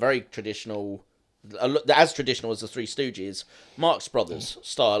the very traditional. As traditional as the Three Stooges, Marx Brothers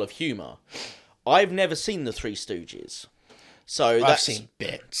style of humour. I've never seen the Three Stooges, so I've seen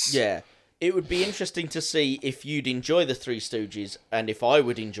bits. Yeah, it would be interesting to see if you'd enjoy the Three Stooges and if I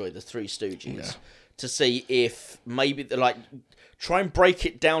would enjoy the Three Stooges. To see if maybe try and break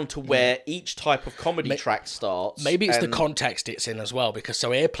it down to where each type of comedy track starts. Maybe it's the context it's in as well, because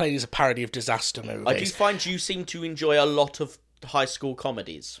Airplane is a parody of disaster movies. I do find you seem to enjoy a lot of high school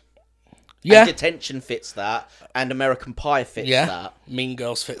comedies. Yeah. And Detention fits that, and American Pie fits that. Mean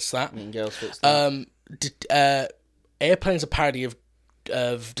Girls fits that. Mean Girls fits that. Airplane's a parody of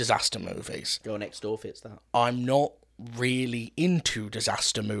disaster movies. Girl Next Door fits that. I'm not really into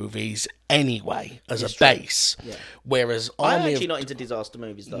disaster movies anyway as It's a true. base. Yeah. Whereas I'm Army actually of not into disaster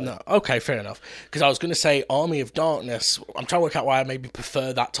movies, though. No, okay, fair enough. Because I was going to say Army of Darkness. I'm trying to work out why I maybe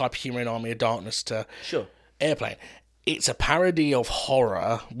prefer that type of humour in Army of Darkness to Sure. Airplane. It's a parody of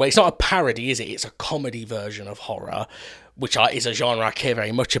horror. Well, it's not a parody, is it? It's a comedy version of horror, which is a genre I care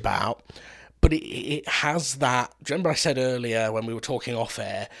very much about. But it has that... Do you remember I said earlier when we were talking off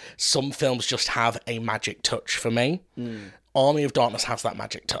air, some films just have a magic touch for me? Army of Darkness has that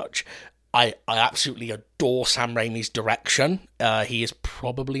magic touch. I absolutely adore Sam Raimi's direction. He is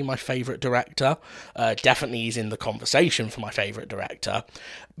probably my favourite director. Definitely he's in the conversation for my favourite director.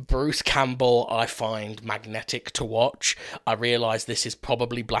 Bruce Campbell I find magnetic to watch. I realise this is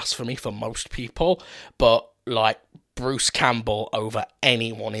probably blasphemy for most people, but like Bruce Campbell over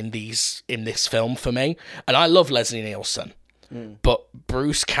anyone in this film for me. And I love Leslie Nielsen. But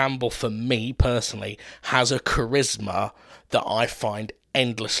Bruce Campbell, for me personally, has a charisma that I find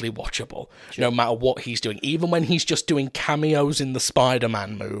endlessly watchable. Sure. No matter what he's doing. Even when he's just doing cameos in the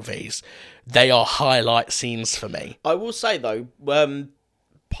Spider-Man movies, they are highlight scenes for me. I will say, though,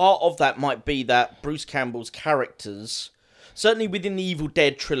 part of that might be that Bruce Campbell's characters, certainly within the Evil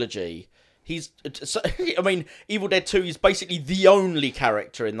Dead trilogy, Evil Dead 2 is basically the only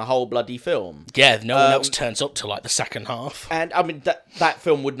character in the whole bloody film. Yeah, no one else turns up to like the second half. And I mean, that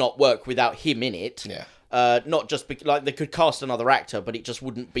film would not work without him in it. Yeah. Not just like they could cast another actor, but it just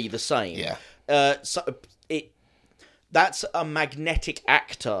wouldn't be the same. Yeah. That's a magnetic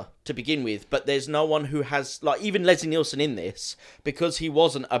actor to begin with, but there's no one who has, like, even Leslie Nielsen in this, because he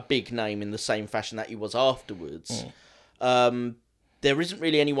wasn't a big name in the same fashion that he was afterwards. There isn't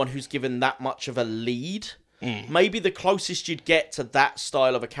really anyone who's given that much of a lead. Maybe the closest you'd get to that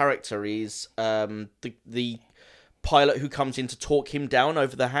style of a character is the pilot who comes in to talk him down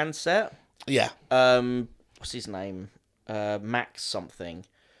over the handset. Yeah. What's his name? Max something.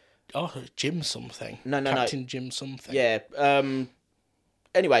 Oh, Jim something. No. Captain Jim something. Yeah.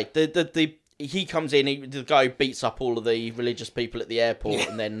 Anyway, he comes in. The guy beats up all of the religious people at the airport,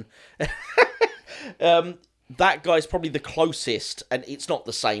 and then that guy's probably the closest, and it's not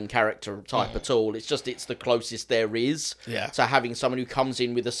the same character type at all. It's the closest there is. Yeah. To having someone who comes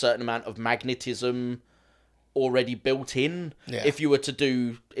in with a certain amount of magnetism already built in. Yeah. If you were to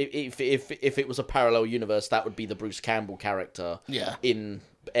do, if it was a parallel universe, that would be the Bruce Campbell character. Yeah. In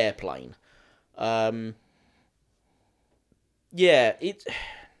Airplane. I'm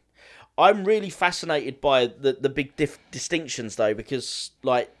really fascinated by the big distinctions, though, because,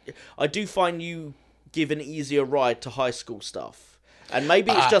 like, I do find you give an easier ride to high school stuff. And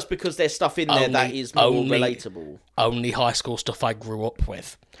maybe it's just because there's stuff in there that is more relatable. Only high school stuff I grew up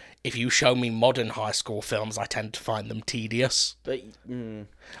with. If you show me modern high school films, I tend to find them tedious. But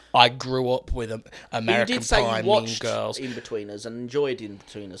I grew up with American you did say Pie, you Mean watched Girls. In-Betweeners and enjoyed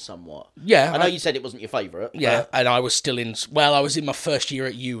In-Betweeners somewhat. Yeah. I know you said it wasn't your favourite. Yeah, and I was still I was in my first year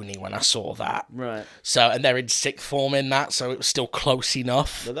at uni when I saw that. Right. So, and they're in sixth form in that, so it was still close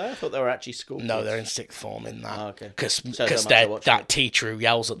enough. Were they? I thought they were actually school No, kids. they're in sixth form in that. Oh, okay. Because So much I watched that it. teacher who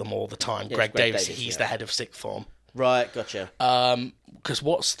yells at them all the time, Yes, Greg Greg Davis, Davis, he's yeah. the head of sixth form. Right, gotcha. Because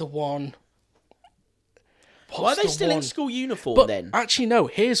what's the one... Why are they still in school uniform, But then? actually, no,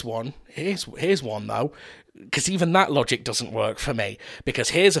 here's one. Here's one, though. Because even that logic doesn't work for me. Because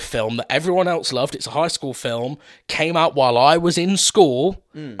here's a film that everyone else loved. It's a high school film. Came out while I was in school.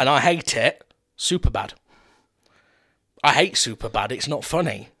 And I hate it. Superbad. I hate Superbad. It's not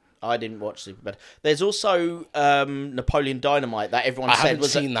funny. I didn't watch Superbad. There's also Napoleon Dynamite that everyone I said haven't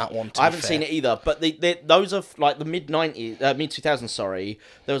was... seen that one, to I be haven't fair. seen it either. But those are like the mid-2000s, sorry.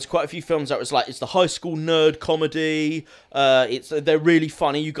 There was quite a few films that was like, it's the high school nerd comedy. They're really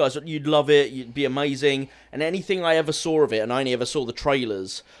funny. You guys, you'd love it. You'd be amazing. And anything I ever saw of it, and I only ever saw the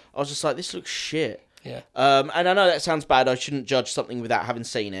trailers, I was just like, this looks shit. Yeah. And I know that sounds bad. I shouldn't judge something without having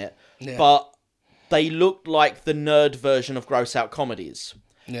seen it. Yeah. But they looked like the nerd version of gross out comedies.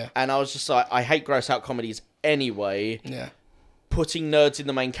 Yeah. And I was just like, I hate gross out comedies anyway. Yeah. Putting nerds in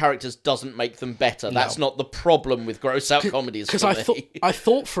the main characters doesn't make them better. That's not the problem with gross out comedies. Because I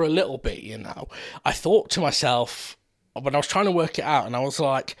thought for a little bit, I thought to myself, when I was trying to work it out, and I was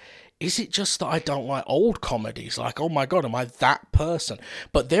like, is it just that I don't like old comedies? Like, oh my God, am I that person?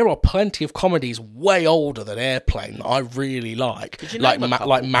 But there are plenty of comedies way older than Airplane that I really like. Could you like name a couple?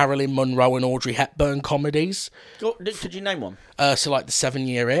 like Marilyn Monroe and Audrey Hepburn comedies. Could you name one? So like The 7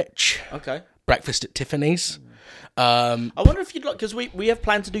 Year Itch, Okay. Breakfast at Tiffany's. I wonder if you'd like, because we have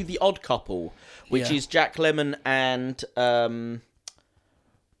planned to do The Odd Couple, which Yeah. is Jack Lemmon and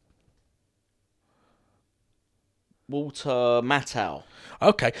Walter Matthau.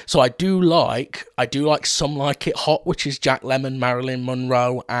 Okay, so I do like Some Like It Hot, which is Jack Lemmon, Marilyn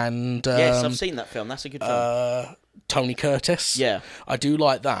Monroe, and Yes, I've seen that film. That's a good film. Tony Curtis. Yeah. I do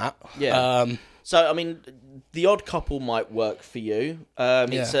like that. Yeah. So, I mean, The Odd Couple might work for you.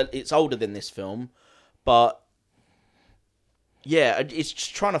 It's older than this film, but yeah, it's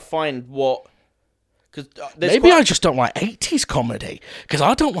just trying to find what. Cause maybe I just don't like 80s comedy, because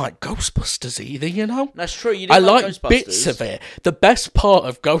I don't like Ghostbusters either, you know? That's true. You I didn't like Ghostbusters. bits of it. The best part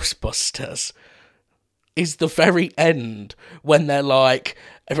of Ghostbusters is the very end, when they're like,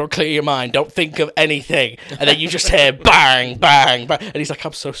 everyone clear your mind, don't think of anything. And then you just hear bang, bang, bang. And he's like,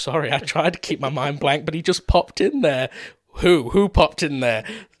 I'm so sorry, I tried to keep my mind blank, but he just popped in there. Who popped in there?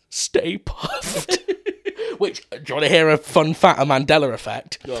 Stay Puft. Which, do you want to hear a fun fact, a Mandela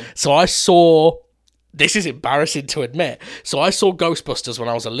effect? Go on. So I saw, this is embarrassing to admit, so I saw Ghostbusters when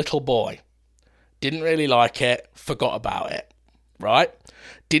I was a little boy. Didn't really like it, forgot about it, right?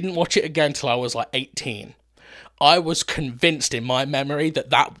 Didn't watch it again till I was like 18. I was convinced in my memory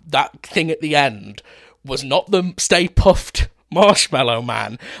that thing at the end was not the Stay Puft Marshmallow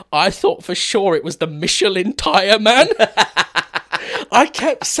Man. I thought for sure it was the Michelin Tire Man. I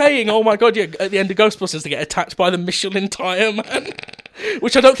kept saying, oh my god, yeah, at the end of Ghostbusters they get attacked by the Michelin Tire Man.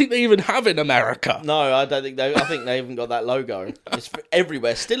 Which I don't think they even have in America. No, I don't think they. I think they haven't got that logo. It's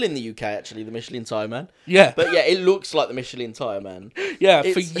everywhere. Still in the UK, actually, the Michelin Tire Man. Yeah. But yeah, it looks like the Michelin Tire Man. Yeah,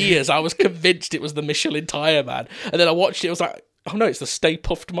 for years I was convinced it was the Michelin Tire Man. And then I watched it, I was like, oh no, it's the Stay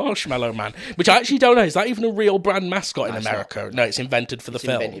Puft Marshmallow Man. Which I actually don't know, is that even a real brand mascot in America? No, it's invented for the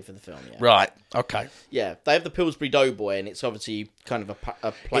film. Invented for the film, yeah. Right, okay. Yeah, they have the Pillsbury Doughboy, and it's obviously kind of a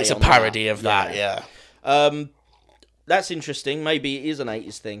play It's a on parody that. of that, yeah. That's interesting. Maybe it is an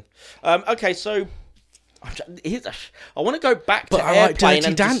 80s thing. Okay, so I want to go back But to I like Airplane Dirty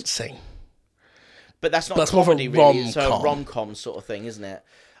and just- Dancing. but that's not That's more of a comedy, really. It's a rom-com. rom-com sort of thing, isn't it?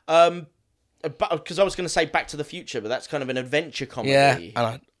 Because I was going to say Back to the Future, but that's kind of an adventure comedy.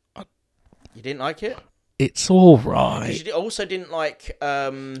 Yeah, and You didn't like it? it's all right. You also didn't like... I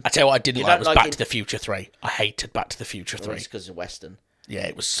tell you what I didn't You like don't was like Back it- to the Future 3. I hated Back to the Future 3. It's because it's a Western. Yeah,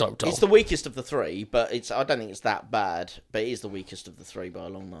 it was so dull. It's the weakest of the three, but I don't think it's that bad. But it is the weakest of the three by a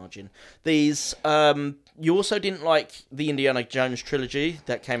long margin. You also didn't like the Indiana Jones trilogy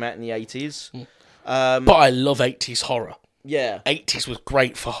that came out in the 80s. But I love 80s horror. Yeah. 80s was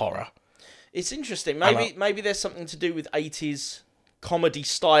great for horror. It's interesting. Maybe there's something to do with 80s comedy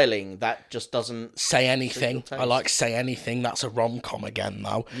styling that just doesn't... Say Anything. taste. I like Say Anything. That's a rom-com again,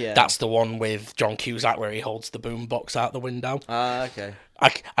 though. Yeah. That's the one with John Cusack where he holds the boombox out the window. Okay.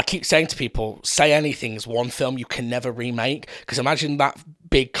 I keep saying to people, Say Anything is one film you can never remake. Because imagine that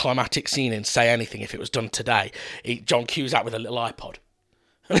big climatic scene in Say Anything if it was done today. John Cusack with a little iPod.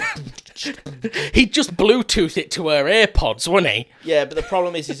 He'd just Bluetooth it to her AirPods, wouldn't he? Yeah, but the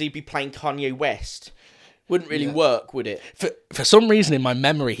problem is he'd be playing Kanye West. Wouldn't really work, would it? For some reason in my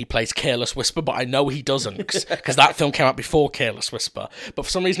memory he plays Careless Whisper, but I know he doesn't because that film came out before Careless Whisper. But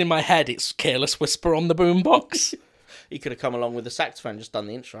for some reason in my head it's Careless Whisper on the boombox. He could have come along with the saxophone, just done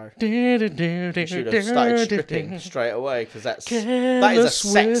the intro. Should Should have started stripping straight away because that is a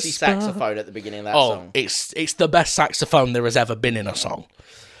sexy saxophone at the beginning of that song. It's the best saxophone there has ever been in a song,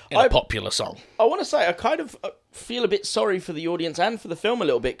 a popular song. I want to say I kind of feel a bit sorry for the audience and for the film a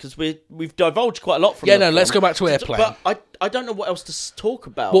little bit because we've divulged quite a lot from. Yeah, the film. let's go back to Airplane. But I don't know what else to talk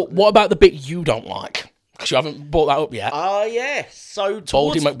about. Well, what about the bit you don't like? Because you haven't brought that up yet. Yes. So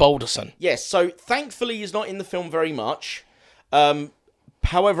Baldy McBalderson. Yes. So thankfully he's not in the film very much.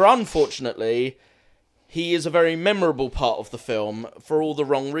 However, unfortunately, he is a very memorable part of the film for all the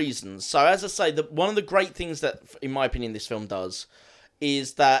wrong reasons. So as I say, one of the great things that, in my opinion, this film does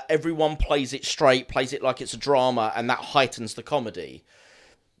is that everyone plays it straight, plays it like it's a drama, and that heightens the comedy.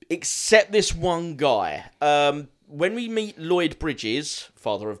 Except this one guy. When we meet Lloyd Bridges,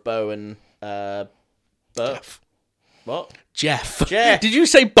 father of Bo and Bert. Jeff. What? Jeff. Jeff. Did you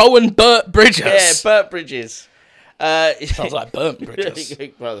say Bo and Bert Bridges? Yeah, Bert Bridges. Sounds like Burnt Bridges.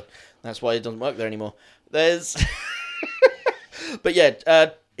 Well, that's why it doesn't work there anymore. There's... But yeah,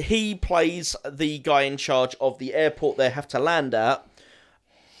 he plays the guy in charge of the airport they have to land at,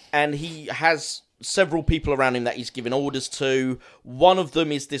 and he has several people around him that he's giving orders to. One of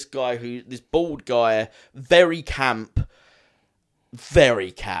them is this bald guy, very camp.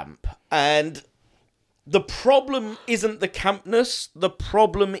 And the problem isn't the campness. The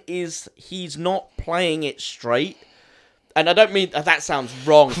problem is he's not playing it straight. and I don't mean that sounds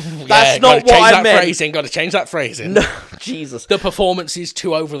wrong. Yeah, That's not what I meant. Got to change that phrasing. No, Jesus. The performance is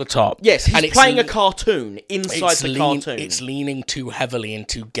too over the top. Yes, he's and playing a cartoon inside the cartoon. It's leaning too heavily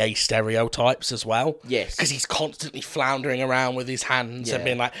into gay stereotypes as well. Yes. Because he's constantly floundering around with his hands and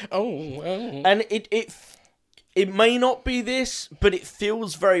being like, oh. And it may not be this, but it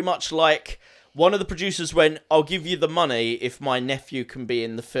feels very much like one of the producers went, I'll give you the money if my nephew can be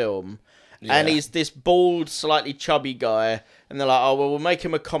in the film. Yeah. And he's this bald, slightly chubby guy. And they're like, oh, well, we'll make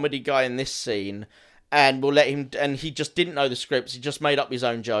him a comedy guy in this scene. And we'll let him... And he just didn't know the scripts. He just made up his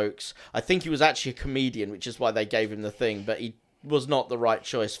own jokes. I think he was actually a comedian, which is why they gave him the thing. But he was not the right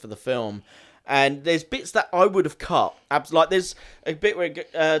choice for the film. And there's bits that I would have cut. Like, there's a bit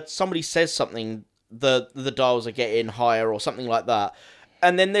where somebody says something, the dials are getting higher or something like that.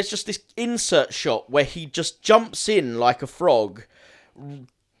 And then there's just this insert shot where he just jumps in like a frog,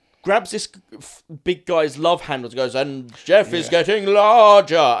 grabs this big guy's love handles, goes, and Jeff is getting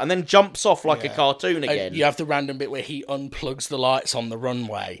larger, and then jumps off like a cartoon again. You have the random bit where he unplugs the lights on the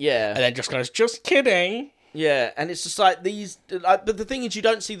runway. Yeah. And then just goes, just kidding. Yeah, and it's just like these... but the thing is, you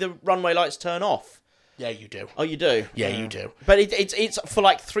don't see the runway lights turn off. Yeah, you do. Oh, you do? Yeah, you do. But it's for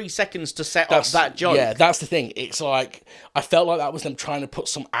like 3 seconds to set up that joke. Yeah, that's the thing. It's like, I felt like that was them trying to put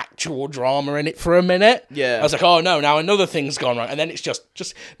some actual drama in it for a minute. Yeah. I was like, oh no, now another thing's gone wrong. And then it's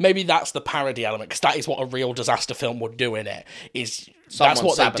just maybe that's the parody element, because that is what a real disaster film would do in it. That's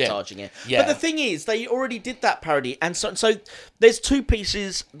what sabotaging they do. it. Yeah. But the thing is, they already did that parody, and so there's 2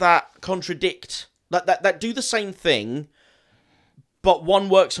 pieces that contradict, that do the same thing, but one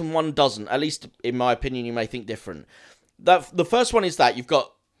works and one doesn't. At least, in my opinion, you may think different. The first one is that you've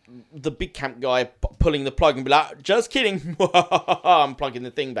got the big camp guy pulling the plug and be like, just kidding, I'm plugging the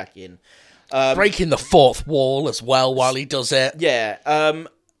thing back in. Breaking the fourth wall as well while he does it. Yeah,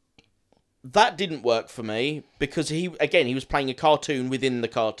 that didn't work for me, because he was playing a cartoon within the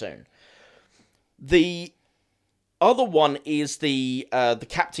cartoon. The other one is the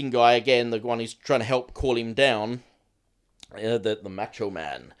captain guy, again, the one who's trying to help call him down. The macho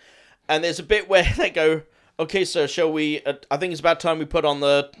man. And there's a bit where they go, okay, sir, shall we... I think it's about time we put on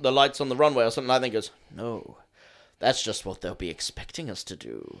the lights on the runway or something. I think goes, no, that's just what they'll be expecting us to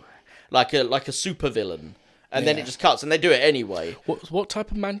do. Like a supervillain. And then it just cuts, and they do it anyway. What type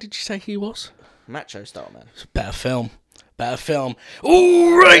of man did you say he was? Macho style man. Better film.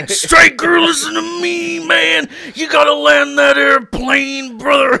 All right, Striker, listen to me, man. You gotta land that airplane,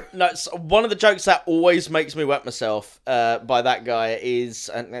 brother. No, one of the jokes that always makes me wet myself by that guy is,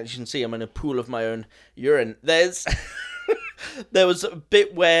 and as you can see, I'm in a pool of my own urine. There was a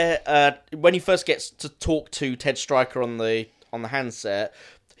bit where when he first gets to talk to Ted Stryker on the handset,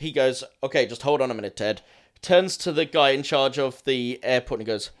 he goes, "Okay, just hold on a minute, Ted." Turns to the guy in charge of the airport and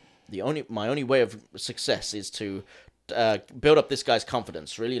he goes, "My only way of success is to build up this guy's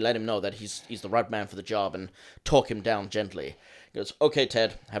confidence, really let him know that he's the right man for the job and talk him down gently." He goes, "Okay,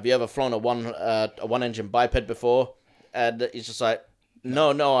 Ted, have you ever flown a one-engine biped before?" And he's just like,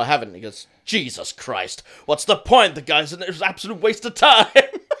 no, I haven't. He goes, "Jesus Christ, what's the point? The guy's an absolute waste of time."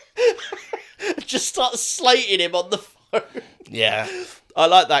 Just start slating him on the phone. Yeah. I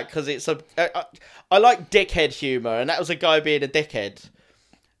like that, because it's I like dickhead humour, and that was a guy being a dickhead.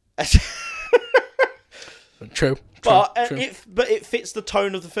 True. But it fits the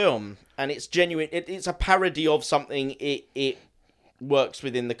tone of the film, and it's genuine. It's a parody of something. It works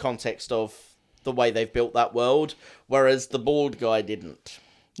within the context of the way they've built that world, whereas the bald guy didn't.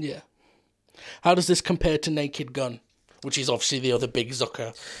 Yeah. How does this compare to Naked Gun, which is obviously the other big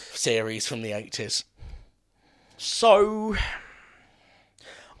Zucker series from the 80s? So,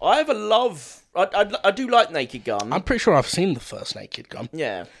 I have a love. I do like Naked Gun. I'm pretty sure I've seen the first Naked Gun.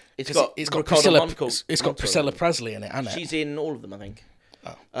 Yeah. It's got Priscilla Presley in it, hasn't it? She's in all of them, I think.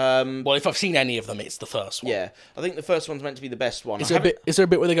 Oh. Well, if I've seen any of them, it's the first one. Yeah, I think the first one's meant to be the best one. Is there a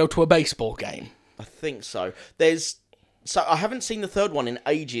bit where they go to a baseball game? I think so. So I haven't seen the third one in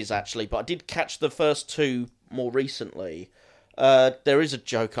ages, actually, but I did catch the first 2 more recently. There is a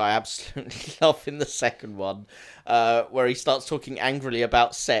joke I absolutely love in the second one, where he starts talking angrily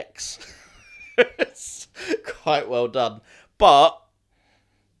about sex. It's quite well done. But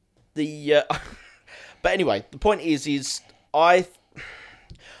anyway, the point is I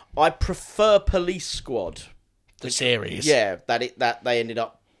prefer Police Squad, the series. Yeah, that they ended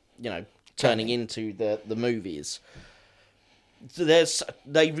up, turning into the movies. So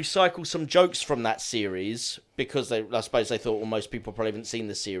they recycle some jokes from that series because I suppose they thought, well, most people probably haven't seen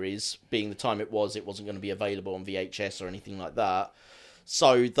the series, being the time it wasn't going to be available on VHS or anything like that.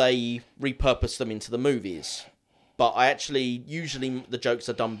 So they repurposed them into the movies. But usually the jokes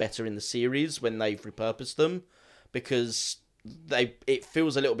are done better in the series when they've repurposed them, because it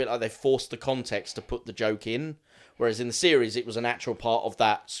feels a little bit like they forced the context to put the joke in, whereas in the series it was a natural part of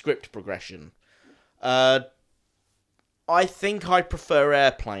that script progression. I think I prefer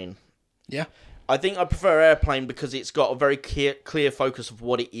Airplane. Yeah. I think I prefer Airplane because it's got a very clear focus of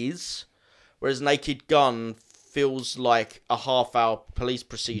what it is, whereas Naked Gun feels like a half-hour police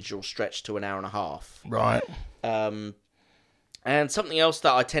procedural stretched to an hour and a half. Right. And something else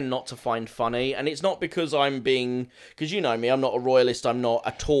that I tend not to find funny, and it's not because because you know me, I'm not a royalist, I'm not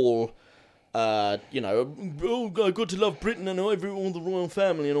at all, I got to love Britain and all the royal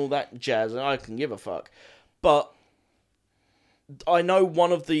family and all that jazz, and I can give a fuck. But I know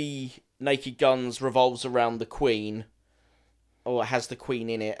one of the Naked Guns revolves around the Queen, or has the Queen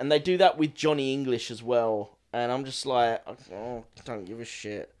in it, and they do that with Johnny English as well, and I'm just like, oh, don't give a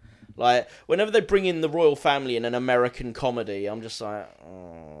shit. Like, whenever they bring in the royal family in an American comedy, I'm just like,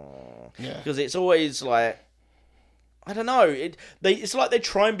 oh. Yeah. Because it's always like, I don't know. It's like they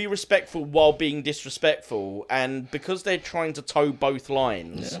try and be respectful while being disrespectful, and because they're trying to toe both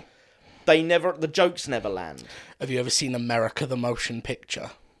lines, the jokes never land. Have you ever seen America the Motion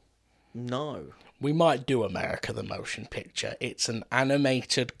Picture? No. We might do America the Motion Picture. It's an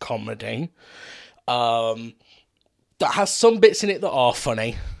animated comedy that has some bits in it that are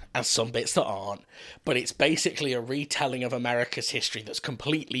funny and some bits that aren't, but it's basically a retelling of America's history that's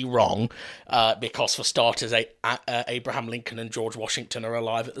completely wrong, because for starters, Abraham Lincoln and George Washington are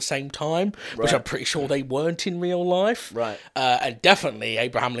alive at the same time, which I'm pretty sure they weren't in real life. Right. And definitely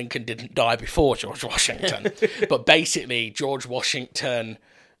Abraham Lincoln didn't die before George Washington. But basically,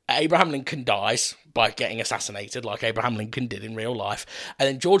 Abraham Lincoln dies by getting assassinated, like Abraham Lincoln did in real life, and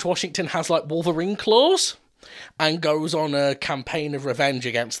then George Washington has like Wolverine claws and goes on a campaign of revenge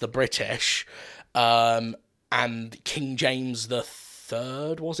against the British, and King James the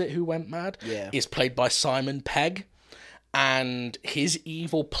Third, was it, who went mad? Yeah. Is played by Simon Pegg, and his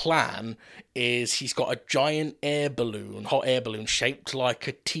evil plan is he's got a giant hot air balloon shaped like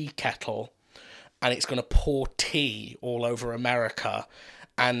a tea kettle, and it's going to pour tea all over America.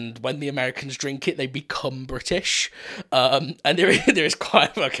 And when the Americans drink it, they become British. And there is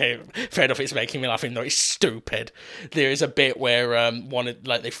quite... Okay, fair enough, it's making me laugh, even though it's stupid. There is a bit where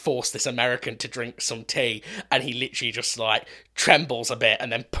they force this American to drink some tea, and he literally just, like, trembles a bit,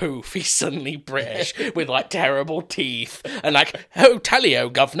 and then poof, he's suddenly British with, like, terrible teeth. And like, oh, tally-o,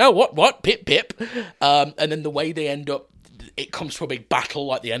 governor, what, pip, pip. And then the way they end up... It comes to a big battle,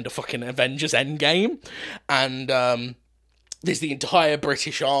 like the end of fucking Avengers Endgame. And... there's the entire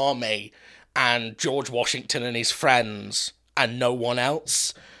British army and George Washington and his friends and no one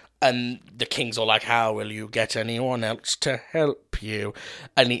else. And the king's all like, how will you get anyone else to help you?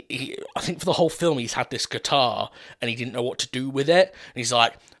 And he I think for the whole film he's had this guitar and he didn't know what to do with it. And he's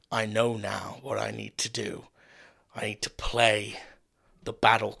like, I know now what I need to do. I need to play the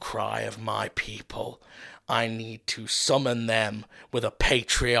battle cry of my people. I need to summon them with a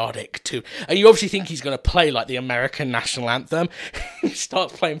patriotic tune. And you obviously think he's going to play like the American national anthem. He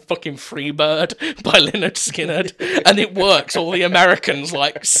starts playing fucking Freebird by Lynyrd Skynyrd, and it works. All the Americans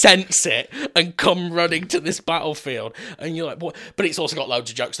like sense it and come running to this battlefield. And you're like, what? But it's also got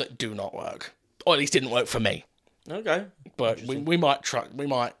loads of jokes that do not work, or at least didn't work for me. Okay, but we might try. We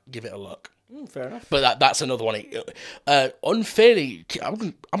might give it a look. Fair enough. But that's another one. Unfairly, I'm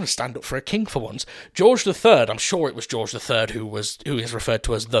going to stand up for a king for once. George III, I'm sure it was George III who is referred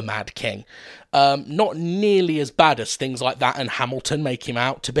to as the Mad King. Not nearly as bad as things like that and Hamilton make him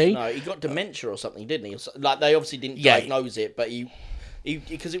out to be. No, he got dementia or something, didn't he? Like, they obviously didn't diagnose it, but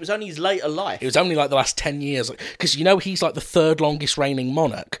because it was only his later life. It was only like the last 10 years. Because, he's like the third longest reigning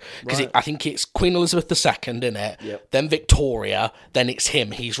monarch. Because I think it's Queen Elizabeth II in it, then Victoria, then it's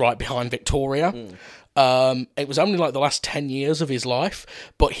him. He's right behind Victoria. It was only like the last 10 years of his life.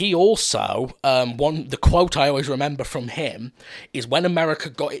 But he also, the quote I always remember from him is when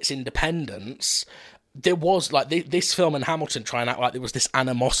America got its independence... There was, like, this film and Hamilton try and act like there was this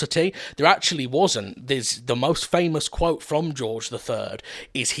animosity. There actually wasn't. There's the most famous quote from George III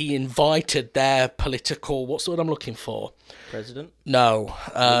is he invited their political... What's the word I'm looking for? President? No.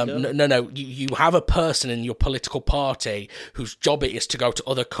 No. You have a person in your political party whose job it is to go to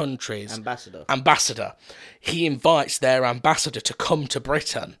other countries. Ambassador. He invites their ambassador to come to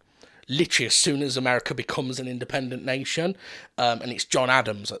Britain. Literally as soon as America becomes an independent nation, and it's John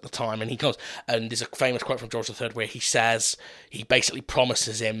Adams at the time, and he goes, and there's a famous quote from George III where he says, he basically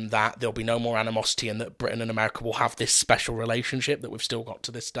promises him that there'll be no more animosity and that Britain and America will have this special relationship that we've still got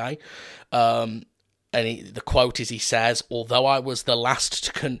to this day. And the quote is, he says, although I was the last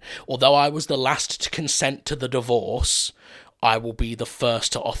to consent to the divorce, I will be the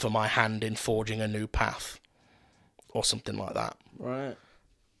first to offer my hand in forging a new path. or something like that. Right.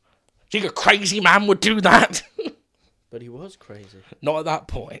 Do you think a crazy man would do that? But he was crazy. Not at that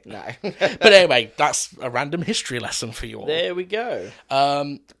point. No. But anyway, that's a random history lesson for you all. There we go.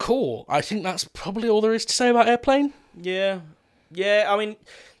 Cool. I think that's probably all there is to say about Airplane. Yeah. Yeah, I mean,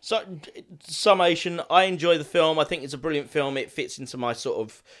 so, summation, I enjoy the film. I think it's a brilliant film. It fits into my sort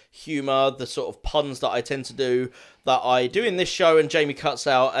of humour, the sort of puns that I tend to do, that I do in this show and Jamie cuts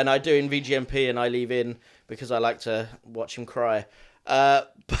out, and I do in VGMP and I leave in because I like to watch him cry.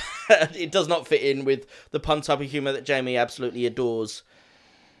 But it does not fit in with the pun type of humour that Jamie absolutely adores.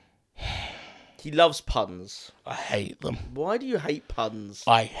 He loves puns. I hate them. Why do you hate puns?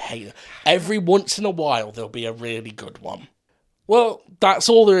 I hate them. Every once in a while, there'll be a really good one. Well, that's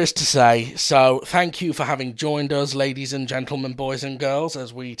all there is to say. So thank you for having joined us, ladies and gentlemen, boys and girls,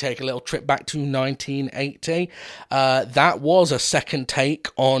 as we take a little trip back to 1980. That was a second take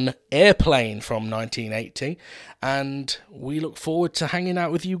on Airplane from 1980. And we look forward to hanging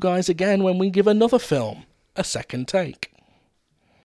out with you guys again when we give another film a second take.